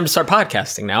guess it's time to start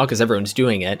podcasting now because everyone's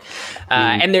doing it.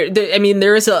 And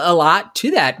there is a lot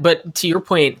to that. But to your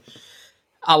point,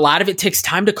 a lot of it takes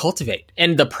time to cultivate.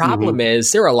 And the problem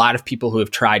is there are a lot of people who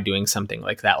have tried doing something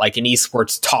like that, like an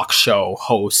esports talk show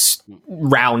host,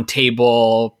 round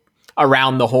table,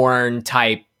 around the horn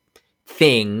type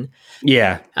thing.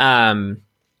 Yeah. And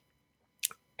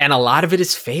a lot of it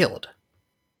has failed.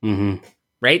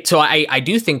 Right. So I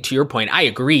do think, to your point, I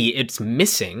agree it's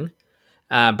missing.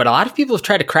 But a lot of people have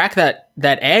tried to crack that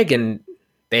egg and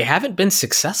they haven't been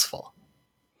successful.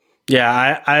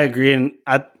 Yeah, I agree. And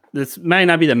this might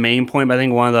not be the main point, but I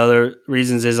think one of the other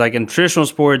reasons is like in traditional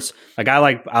sports, like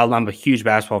I'm a huge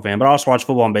basketball fan, but I also watch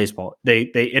football and baseball. They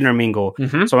intermingle.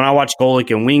 So when I watch Golic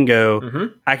and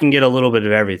Wingo, I can get a little bit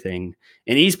of everything.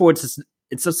 In esports,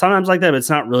 it's sometimes like that, but it's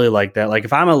not really like that. Like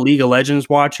if I'm a League of Legends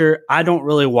watcher, I don't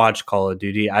really watch Call of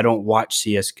Duty. I don't watch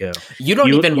CSGO. You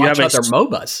don't even watch other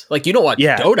MOBAs. Like you don't watch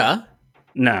Dota.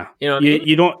 No,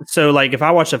 you don't. So like if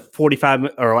I watch a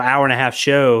 45 or hour and a half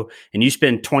show and you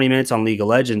spend 20 minutes on League of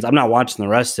Legends, I'm not watching the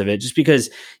rest of it just because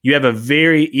you have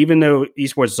even though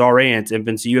esports is already in its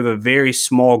infancy, you have a very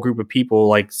small group of people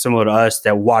like similar to us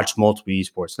that watch multiple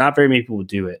esports. Not very many people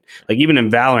do it. Like even in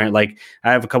Valorant, like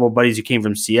I have a couple of buddies who came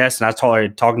from CS and I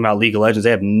started talking about League of Legends.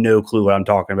 They have no clue what I'm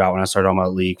talking about when I start talking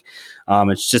about League.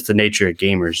 It's just the nature of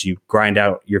gamers. You grind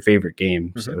out your favorite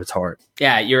game, so it's hard.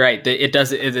 Yeah, you're right.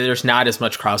 There's not as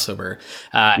much crossover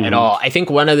at all. I think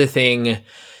one other thing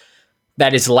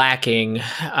that is lacking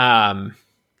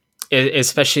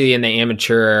especially in the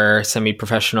amateur,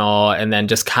 semi-professional, and then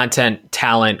just content,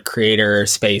 talent, creator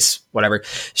space, whatever.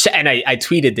 And I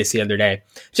tweeted this the other day.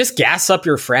 Just gas up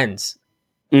your friends,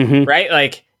 right?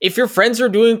 Like if your friends are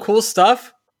doing cool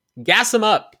stuff, gas them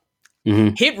up.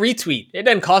 Hit retweet. It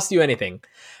doesn't cost you anything.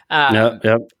 And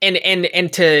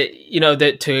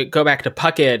to go back to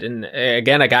Puckett, and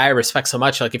again, a guy I respect so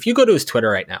much. Like if you go to his Twitter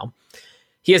right now,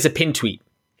 he has a pinned tweet.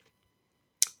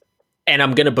 And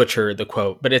I'm going to butcher the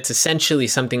quote, but it's essentially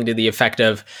something to the effect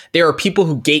of, there are people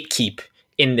who gatekeep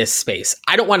in this space.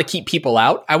 I don't want to keep people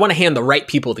out. I want to hand the right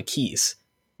people the keys.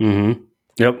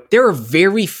 There are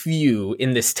very few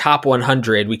in this top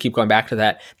 100, we keep going back to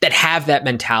that have that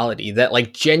mentality, that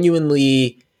like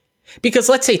genuinely, because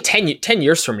let's say 10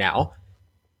 years from now,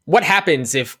 what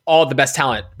happens if all the best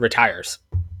talent retires?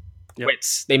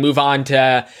 Quits. They move on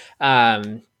to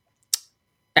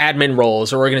admin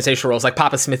roles or organizational roles like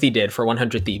Papa Smithy did for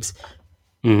 100 Thieves.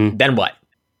 Then what?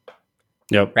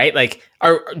 Right? Like,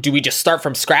 do we just start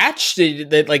from scratch?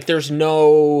 Like, there's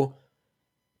not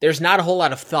a whole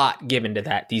lot of thought given to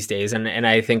that these days. And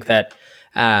I think that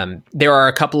there are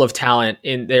a couple of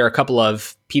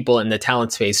people in the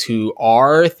talent space who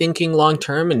are thinking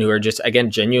long-term and who are just, again,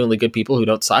 genuinely good people who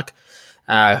don't suck,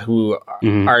 who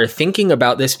are thinking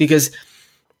about this, because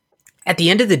at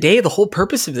the end of the day, the whole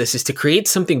purpose of this is to create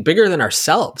something bigger than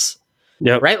ourselves.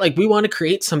 Right? Like we want to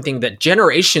create something that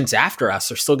generations after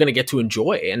us are still going to get to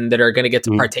enjoy and that are going to get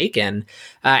to partake in.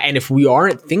 And if we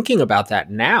aren't thinking about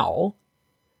that now,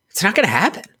 it's not going to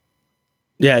happen.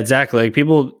 Yeah, exactly. Like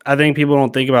I think people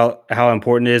don't think about how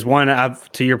important it is. One,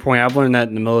 to your point, I've learned that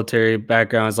in the military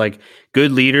background is like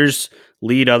good leaders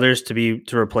lead others to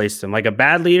replace them. Like a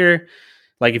bad leader,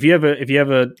 like if you have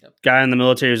a guy in the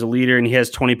military who's a leader and he has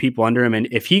 20 people under him, and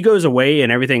if he goes away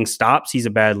and everything stops, he's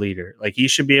a bad leader. Like he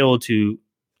should be able to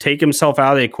take himself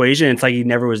out of the equation. It's like he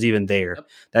never was even there.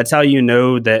 That's how you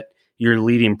know that you're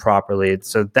leading properly.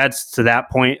 So that's to that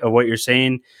point of what you're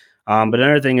saying. But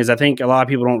another thing is, I think a lot of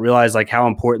people don't realize like how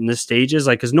important this stage is.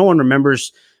 Like, because no one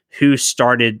remembers who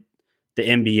started the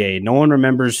NBA. No one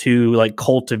remembers who like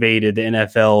cultivated the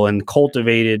NFL and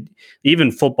cultivated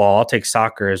even football. I'll take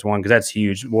soccer as one because that's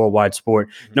huge, worldwide sport.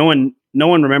 No one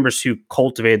remembers who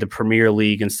cultivated the Premier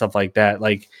League and stuff like that.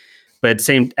 Like, but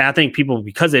I think people,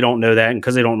 because they don't know that and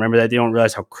because they don't remember that, they don't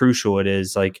realize how crucial it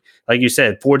is. Like you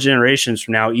said, 4 generations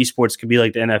from now, esports could be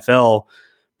like the NFL,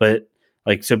 but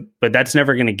that's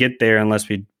never going to get there unless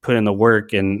we put in the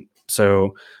work. And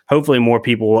so hopefully more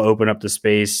people will open up the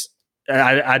space.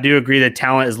 I do agree that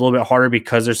talent is a little bit harder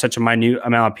because there's such a minute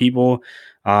amount of people.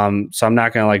 So I'm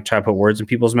not going to like try to put words in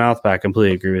people's mouth, but I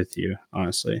completely agree with you,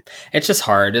 honestly. It's just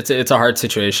hard. It's a hard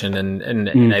situation.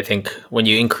 And I think when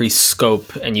you increase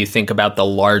scope and you think about the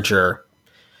larger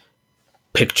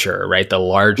picture, right? The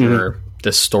larger,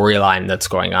 the storyline that's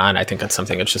going on, I think that's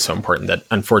something that's just so important that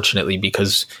unfortunately,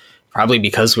 because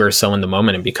we're so in the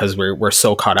moment and because we're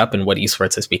so caught up in what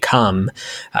esports has become,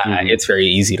 it's very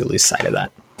easy to lose sight of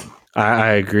that. I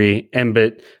agree.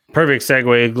 But perfect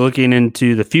segue, looking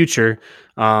into the future,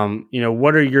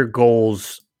 what are your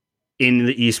goals in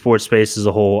the esports space as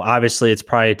a whole? Obviously, it's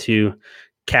probably to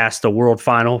cast a world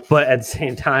final, but at the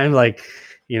same time,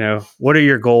 what are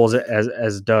your goals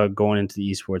as Doug going into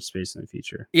the esports space in the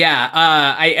future? Yeah.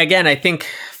 I think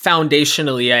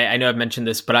foundationally, I know I've mentioned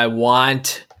this, but I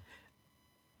want,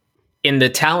 in the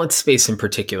talent space in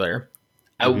particular,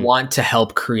 I want to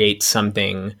help create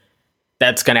something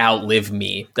that's going to outlive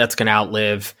me, that's going to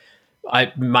outlive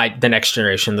the next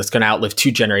generation, that's going to outlive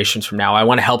 2 generations from now. I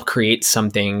want to help create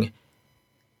something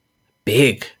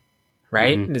big,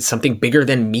 right? It's something bigger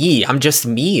than me. I'm just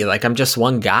me. Like I'm just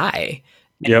one guy.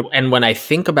 And when I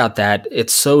think about that,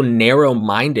 it's so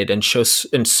narrow-minded and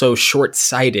so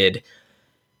short-sighted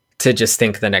to just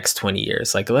think the next 20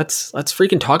 years. Like let's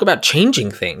freaking talk about changing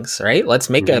things, right?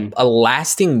 Let's make a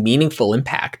lasting, meaningful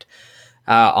impact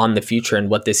on the future and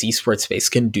what this esports space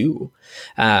can do.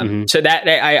 So that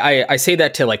I say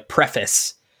that to like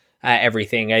preface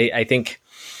everything. I think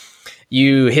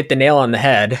you hit the nail on the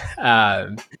head.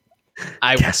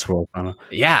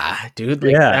 Yeah, dude.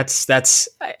 Like that's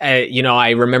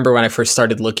I remember when I first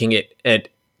started looking at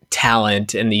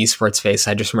talent in the esports space,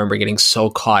 I just remember getting so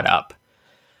caught up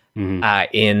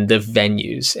in the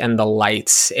venues and the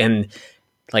lights, and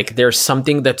like there's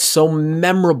something that's so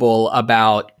memorable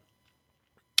about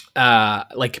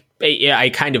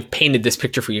I kind of painted this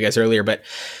picture for you guys earlier, but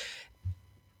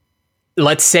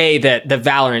let's say that the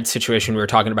Valorant situation we were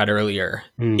talking about earlier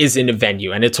is in a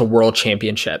venue and it's a world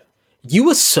championship.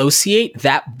 You associate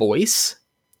that voice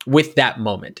with that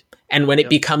moment. And when it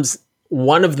becomes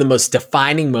one of the most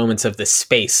defining moments of the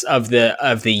space of the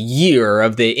year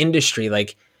of the industry,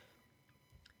 like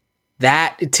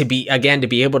that, to be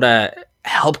able to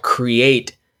help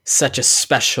create such a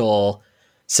special,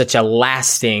 such a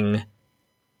lasting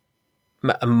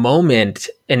moment,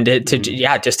 and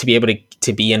just to be able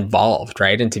to be involved,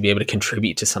 right, and to be able to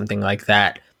contribute to something like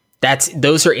that.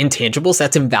 Those are intangibles.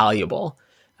 That's invaluable,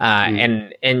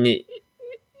 and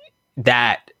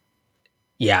that,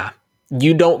 yeah,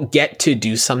 you don't get to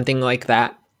do something like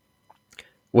that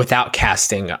without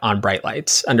casting on bright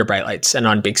lights, under bright lights, and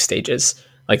on big stages.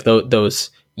 Like those,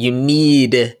 you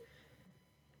need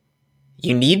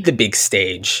the big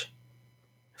stage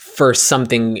for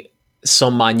something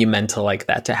so monumental like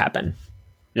that to happen.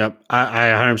 Yep, I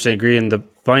 100% agree. And the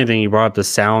funny thing, you brought up the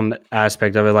sound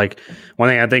aspect of it. Like, one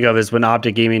thing I think of is when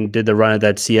Optic Gaming did the run at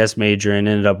that CS major and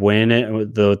ended up winning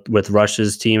it with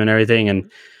Rush's team and everything.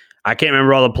 And I can't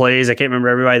remember all the plays. I can't remember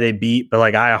everybody they beat, but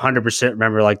like I 100%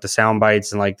 remember like the sound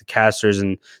bites and like the casters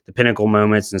and the pinnacle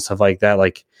moments and stuff like that.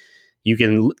 Like, you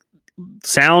can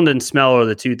sound and smell are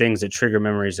the two things that trigger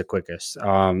memories the quickest,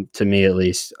 to me at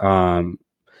least.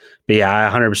 But yeah,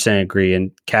 I 100% agree.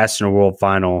 And casting a world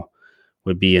final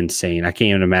would be insane. I can't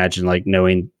even imagine like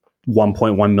knowing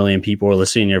 1.1 million people are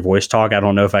listening to your voice talk. I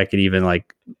don't know if I could even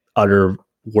like utter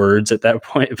words at that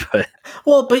point.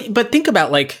 But think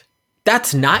about, like,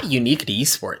 that's not unique to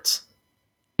esports.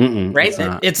 Right?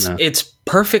 It's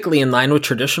perfectly in line with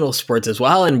traditional sports as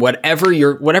well. And whatever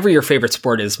your favorite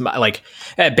sport is, like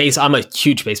I'm a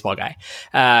huge baseball guy.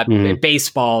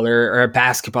 Baseball or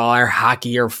basketball or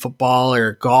hockey or football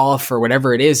or golf or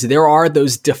whatever it is, there are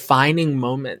those defining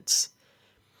moments.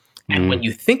 And when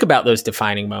you think about those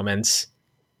defining moments,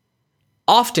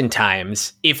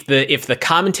 oftentimes, if the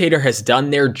commentator has done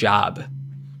their job,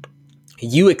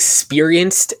 you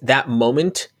experienced that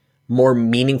moment more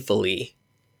meaningfully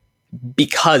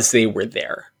because they were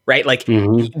there, right? Like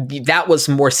that was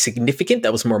more significant,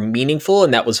 that was more meaningful,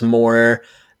 and that was more,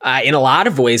 in a lot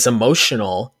of ways,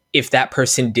 emotional if that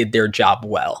person did their job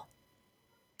well.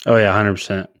 Oh yeah,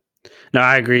 100%. No,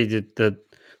 I agree. The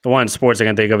one sports I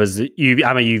can think of is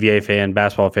I'm a UVA fan,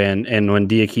 basketball fan, and when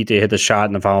Diakite hit the shot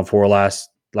in the Final Four last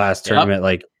tournament,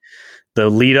 like the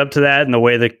lead up to that and the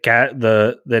way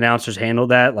the announcers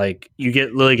handled that, like you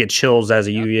literally get chills as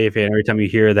a UVA fan every time you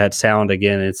hear that sound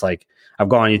again. It's like I've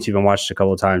gone on YouTube and watched it a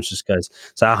couple of times just because.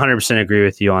 So I 100% agree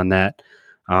with you on that.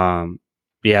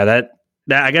 Yeah, that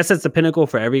I guess that's the pinnacle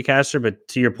for every caster. But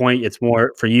to your point, it's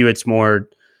more for you. It's more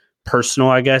personal,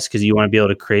 I guess, because you want to be able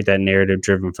to create that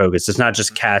narrative-driven focus. It's not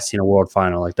just casting a world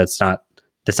final. Like that's not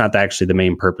actually the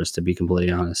main purpose, to be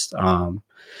completely honest.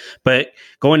 But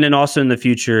going in also in the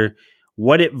future,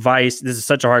 what advice, this is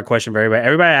such a hard question for everybody.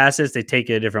 Everybody asks this, they take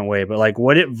it a different way, but like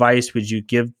what advice would you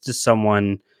give to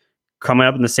someone coming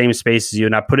up in the same space as you?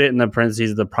 And I put it in the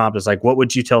parentheses of the prompt. It's like, what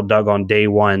would you tell Doug on day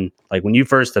one? Like when the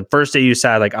first day you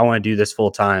decided, like, I want to do this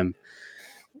full time,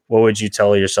 what would you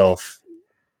tell yourself?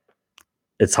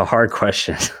 It's a hard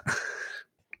question.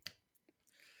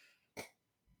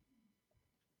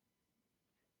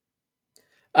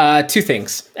 Two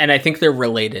things, and I think they're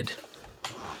related.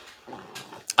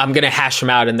 I'm going to hash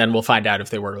them out, and then we'll find out if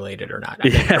they were related or not.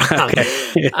 Yeah, okay.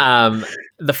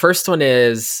 The first one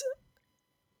is,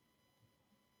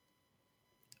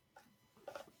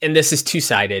 and this is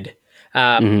two-sided,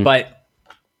 but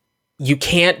you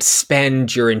can't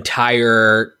spend your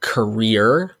entire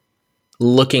career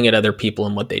looking at other people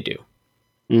and what they do.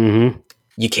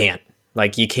 You can't.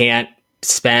 Like, you can't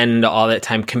spend all that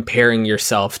time comparing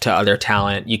yourself to other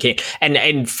talent. You can't.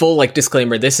 And full like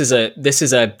disclaimer, this is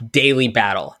a daily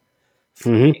battle.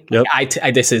 Yep.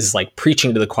 I this is like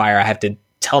preaching to the choir. I have to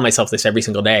tell myself this every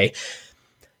single day.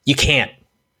 You can't,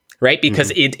 right?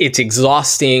 Because it's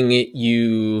exhausting.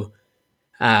 You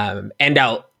end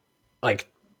out like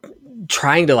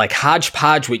trying to like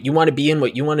hodgepodge what you want to be and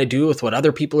what you want to do with what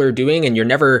other people are doing, and you're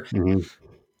never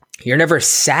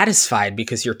satisfied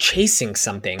because you're chasing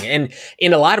something. And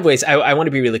in a lot of ways, I want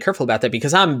to be really careful about that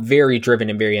because I'm very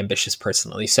driven and very ambitious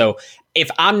personally. So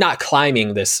if I'm not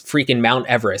climbing this freaking Mount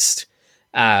Everest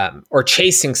or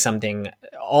chasing something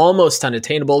almost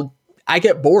unattainable, I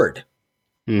get bored,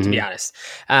 to be honest.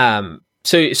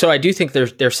 So I do think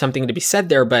there's something to be said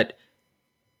there, but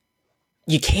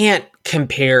you can't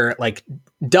compare, like,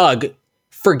 Doug,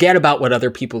 forget about what other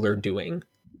people are doing.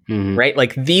 Right?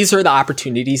 Like, these are the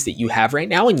opportunities that you have right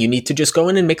now, and you need to just go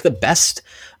in and make the best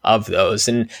of those.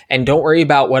 And don't worry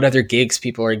about what other gigs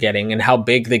people are getting and how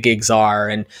big the gigs are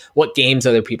and what games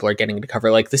other people are getting to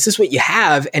cover. Like, this is what you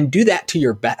have, and do that to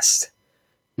your best.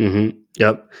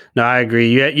 Yep. No, I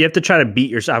agree. You have to try to beat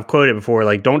yourself. I've quoted before,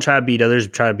 like, don't try to beat others,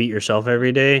 try to beat yourself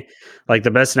every day. Like,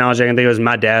 the best analogy I can think of is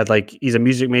my dad. Like, he's a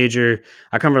music major.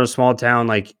 I come from a small town.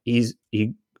 Like,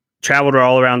 he traveled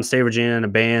all around the state of Virginia in a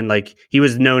band. Like, he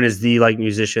was known as the like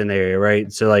musician in the area,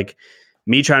 right? So like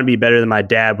me trying to be better than my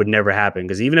dad would never happen,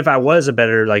 because even if I was a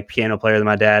better like piano player than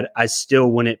my dad, I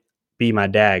still wouldn't be my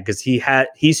dad, because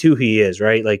he's who he is,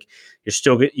 right? Like, you're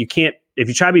still good. You can't, if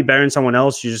you try to be better than someone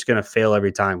else, you're just going to fail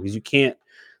every time, because you can't,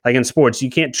 like in sports,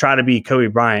 you can't try to be Kobe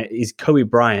Bryant. He's Kobe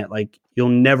Bryant. Like, you'll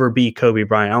never be Kobe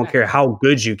Bryant. I don't care how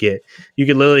good you get. You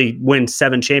could literally win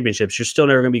 7 championships. You're still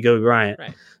never going to be Kobe Bryant.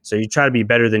 Right. So you try to be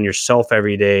better than yourself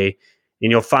every day,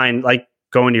 and you'll find, like,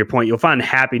 going to your point, you'll find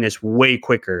happiness way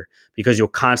quicker, because you'll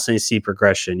constantly see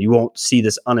progression. You won't see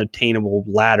this unattainable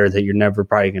ladder that you're never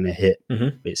probably going to hit,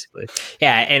 basically.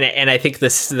 Yeah, and I think the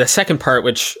second part,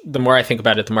 which the more I think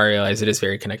about it, the more I realize it is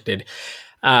very connected,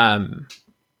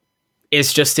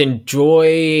 is just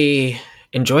enjoy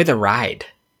the ride,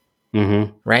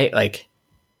 right? Like,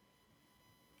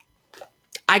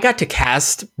 I got to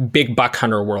cast Big Buck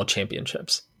Hunter World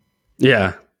Championships.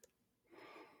 Yeah.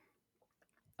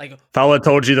 Like, if I would have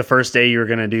told you the first day you were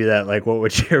going to do that, like, what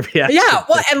would your reaction? Yeah,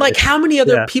 well, and like, how many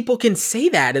other people can say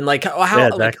that? And like, how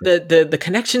exactly. like the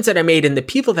connections that I made and the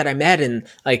people that I met, and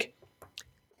like,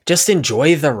 just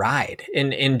enjoy the ride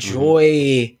and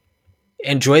enjoy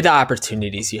the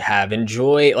opportunities you have.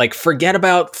 Enjoy, like, forget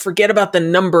about the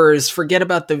numbers, forget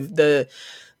about the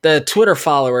Twitter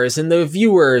followers and the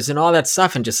viewers and all that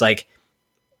stuff, and just like,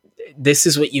 this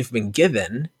is what you've been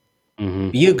given.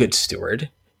 Be a good steward.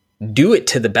 Do it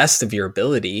to the best of your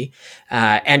ability,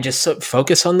 and just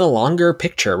focus on the longer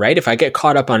picture, right? If I get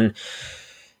caught up on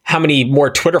how many more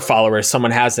Twitter followers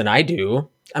someone has than I do,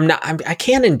 I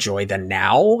can't enjoy the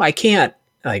now. I can't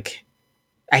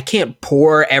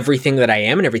pour everything that I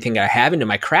am and everything that I have into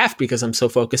my craft, because I'm so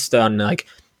focused on like,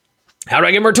 how do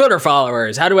I get more Twitter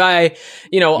followers? How do I,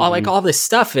 all this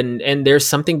stuff. And there's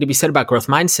something to be said about growth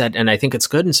mindset. And I think it's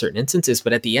good in certain instances,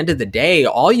 but at the end of the day,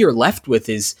 all you're left with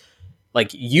is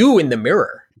like you in the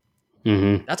mirror.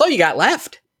 That's all you got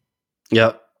left.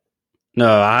 Yep. No,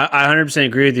 I 100%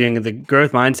 agree with you. And the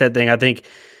growth mindset thing, I think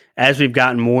as we've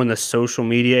gotten more in the social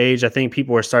media age, I think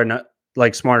people are starting to,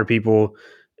 like, smarter people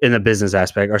in the business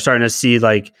aspect are starting to see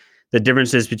like the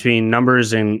differences between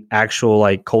numbers and actual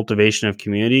like cultivation of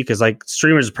community. Cause like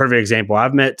streamers is a perfect example.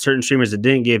 I've met certain streamers that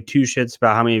didn't give 2 shits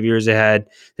about how many viewers they had.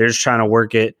 They're just trying to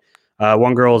work it.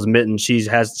 One girl is Mitten. She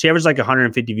averages like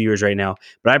 150 viewers right now,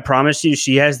 but I promise you,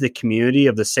 she has the community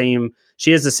of the same.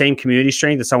 She has the same community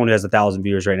strength as someone who has 1,000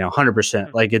 viewers right now.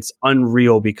 100%. Like, it's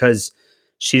unreal, because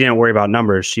she didn't worry about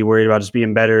numbers. She worried about just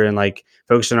being better and like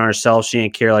focusing on herself. She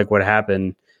didn't care like what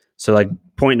happened. So like,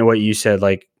 pointing to what you said,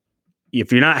 like,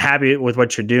 if you're not happy with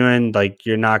what you're doing, like,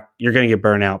 you're going to get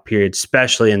burnt out, period.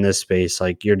 Especially in this space.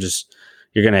 Like, you're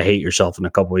going to hate yourself in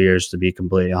a couple of years, to be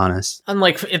completely honest. And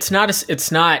like, it's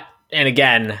not, and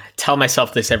again, tell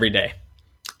myself this every day.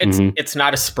 It's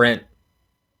not a sprint.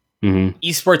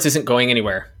 Esports isn't going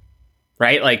anywhere,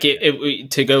 right? Like,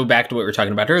 to go back to what we were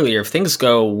talking about earlier, if things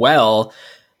go well,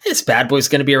 this bad boy's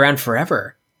going to be around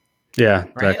forever. Yeah. Right.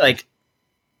 Exactly. Like,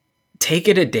 take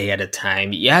it a day at a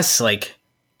time. Yes. Like,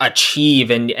 achieve.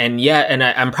 And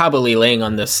I'm probably laying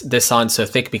on this on so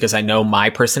thick because I know my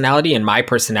personality, and my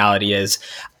personality is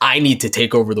I need to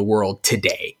take over the world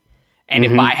today. And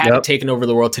if I haven't taken over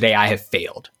the world today, I have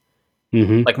failed.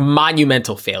 Like,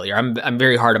 monumental failure. I'm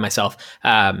very hard on myself.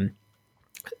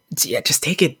 Just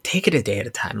take it a day at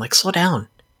a time. Like, slow down,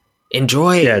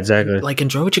 enjoy. Yeah, exactly. Like,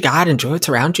 enjoy what you got. Enjoy what's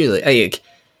around you.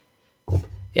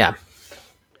 Yeah.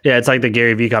 It's like the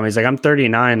Gary Vee comment. He's like, I'm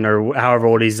 39 or however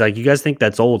old he's like, you guys think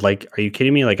that's old? Like, are you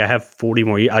kidding me? Like, I have 40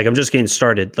 more years. Like, I'm just getting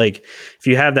started. Like, if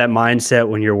you have that mindset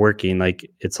when you're working, like,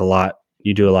 it's a lot.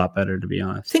 You do a lot better, to be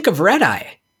honest. Think of Red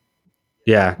Eye.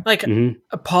 Yeah. Like,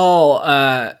 Paul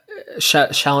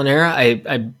Chalanera,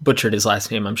 I butchered his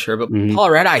last name, I'm sure, but Paul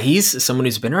Red Eye, he's someone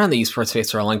who's been around the esports space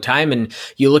for a long time. And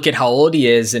you look at how old he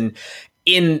is, and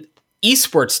in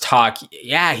esports talk,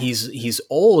 he's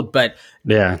old, but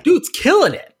dude's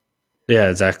killing it. Yeah,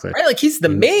 exactly. Right? Like, he's the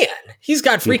man. He's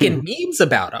got freaking memes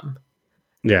about him.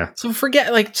 Yeah. So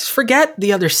just forget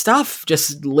the other stuff.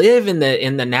 Just live in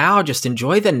the now. Just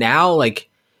enjoy the now. Like,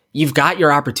 you've got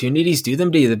your opportunities, do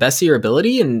them to the best of your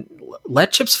ability, and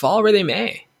let chips fall where they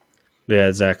may. Yeah,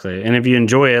 exactly. And if you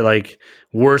enjoy it, like,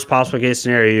 worst possible case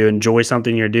scenario, you enjoy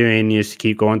something you're doing, you just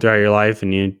keep going throughout your life,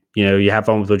 and you have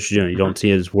fun with what you're doing. You don't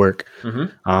see it as work.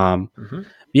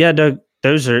 Yeah, Doug,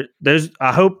 those.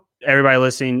 I hope everybody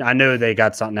listening, I know they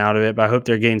got something out of it, but I hope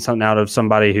they're getting something out of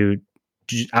somebody who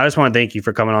I just want to thank you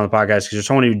for coming on the podcast because you're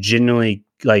someone who genuinely,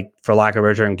 like, for lack of a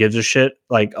better term, gives a shit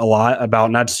like a lot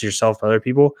about not just yourself, but other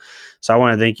people. So I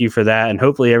want to thank you for that. And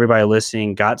hopefully everybody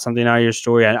listening got something out of your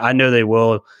story. I know they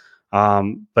will.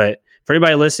 But for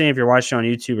anybody listening, if you're watching on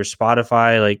YouTube or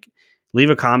Spotify, like, leave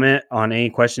a comment on any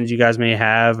questions you guys may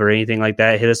have or anything like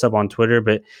that. Hit us up on Twitter.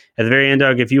 But at the very end,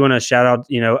 Doug, if you want to shout out,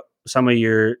 some of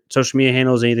your social media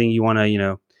handles, anything you want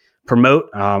to, promote,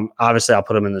 obviously I'll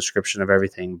put them in the description of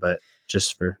everything, but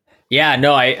just for. Yeah,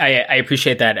 no, I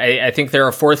appreciate that. I think there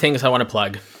are 4 things I want to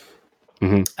plug.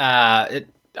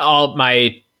 All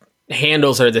my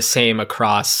handles are the same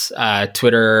across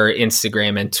Twitter,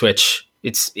 Instagram, and Twitch.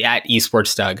 It's at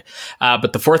EsportsDoug.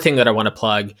 But the 4th thing that I want to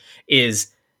plug is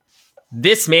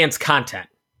this man's content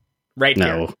right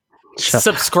here.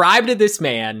 Subscribe to this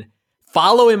man.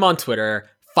 Follow him on Twitter.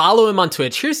 Follow him on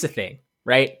Twitch. Here's the thing,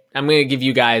 right? I'm going to give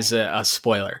you guys a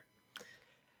spoiler.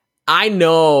 I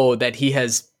know that he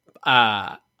has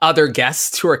other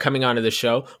guests who are coming onto the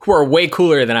show who are way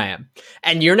cooler than I am.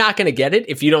 And you're not going to get it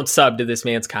if you don't sub to this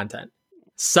man's content.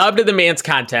 Sub to the man's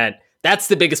content. That's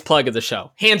the biggest plug of the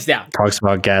show. Hands down. Talks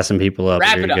about gassing people up.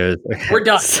 Wrap it up. We're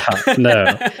done.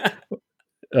 No.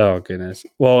 Oh, goodness.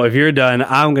 Well, if you're done,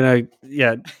 I'm going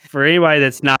to, for anybody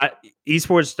that's not,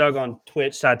 EsportsDoug on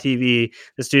twitch.tv.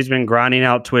 This dude's been grinding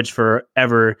out Twitch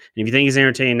forever. And if you think he's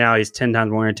entertaining now, he's 10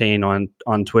 times more entertaining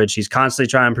on Twitch. He's constantly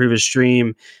trying to improve his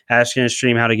stream, asking his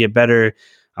stream how to get better.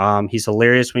 He's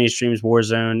hilarious when he streams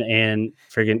Warzone and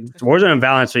Warzone and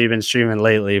Valorant, so you've been streaming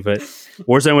lately, but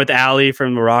Warzone with Ali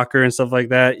from the Rocker and stuff like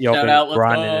that. Y'all been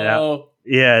grinding it out.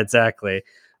 Yeah, exactly.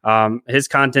 His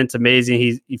content's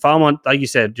amazing. You follow him on, like you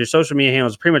said, your social media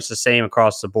handles are pretty much the same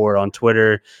across the board on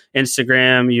Twitter,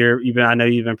 Instagram. I know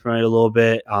you've been promoting a little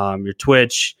bit. Your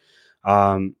Twitch,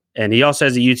 and he also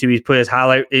has a YouTube. He's put his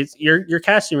highlight. It's your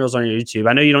casting reels on your YouTube.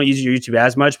 I know you don't use your YouTube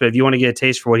as much, but if you want to get a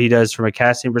taste for what he does from a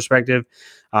casting perspective,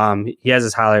 he has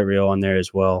his highlight reel on there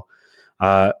as well.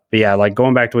 But yeah, like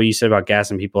going back to what you said about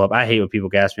gassing people up, I hate when people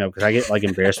gas me up because I get like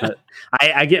embarrassment.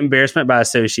 I get embarrassment by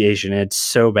association. It's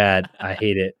so bad. I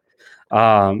hate it.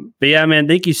 But yeah, man,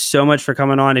 thank you so much for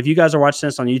coming on. If you guys are watching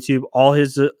this on YouTube, all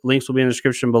his links will be in the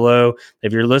description below.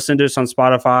 If you're listening to us on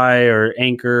Spotify or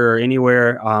Anchor or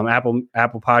anywhere, Apple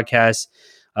Podcasts,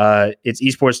 it's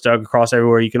EsportsDoug across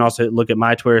everywhere. You can also look at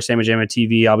my Twitter, SamAjama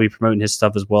TV. I'll be promoting his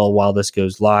stuff as well while this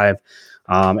goes live.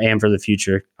 And for the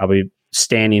future, I'll be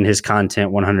standing his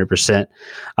content 100%.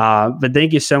 But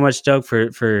thank you so much, Doug,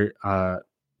 for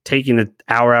taking the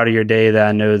hour out of your day that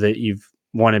I know that you've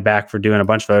wanted back for doing a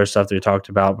bunch of other stuff that we talked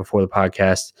about before the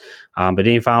podcast. But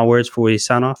any final words before we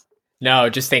sign off? No,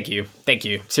 just thank you. Thank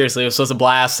you. Seriously, this was a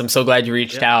blast. I'm so glad you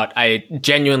reached out. I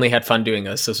genuinely had fun doing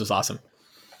this. This was awesome.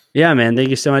 Yeah, man. Thank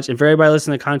you so much. And for everybody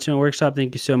listening to the Content Workshop,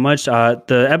 thank you so much.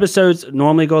 The episodes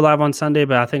normally go live on Sunday,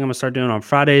 but I think I'm going to start doing it on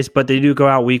Fridays, but they do go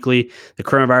out weekly. The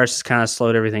coronavirus has kind of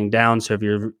slowed everything down. So if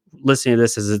you're listening to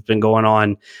this as it's been going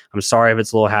on, I'm sorry if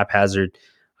it's a little haphazard.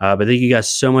 But thank you guys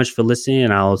so much for listening,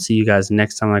 and I'll see you guys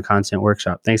next time on the Content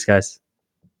Workshop. Thanks, guys.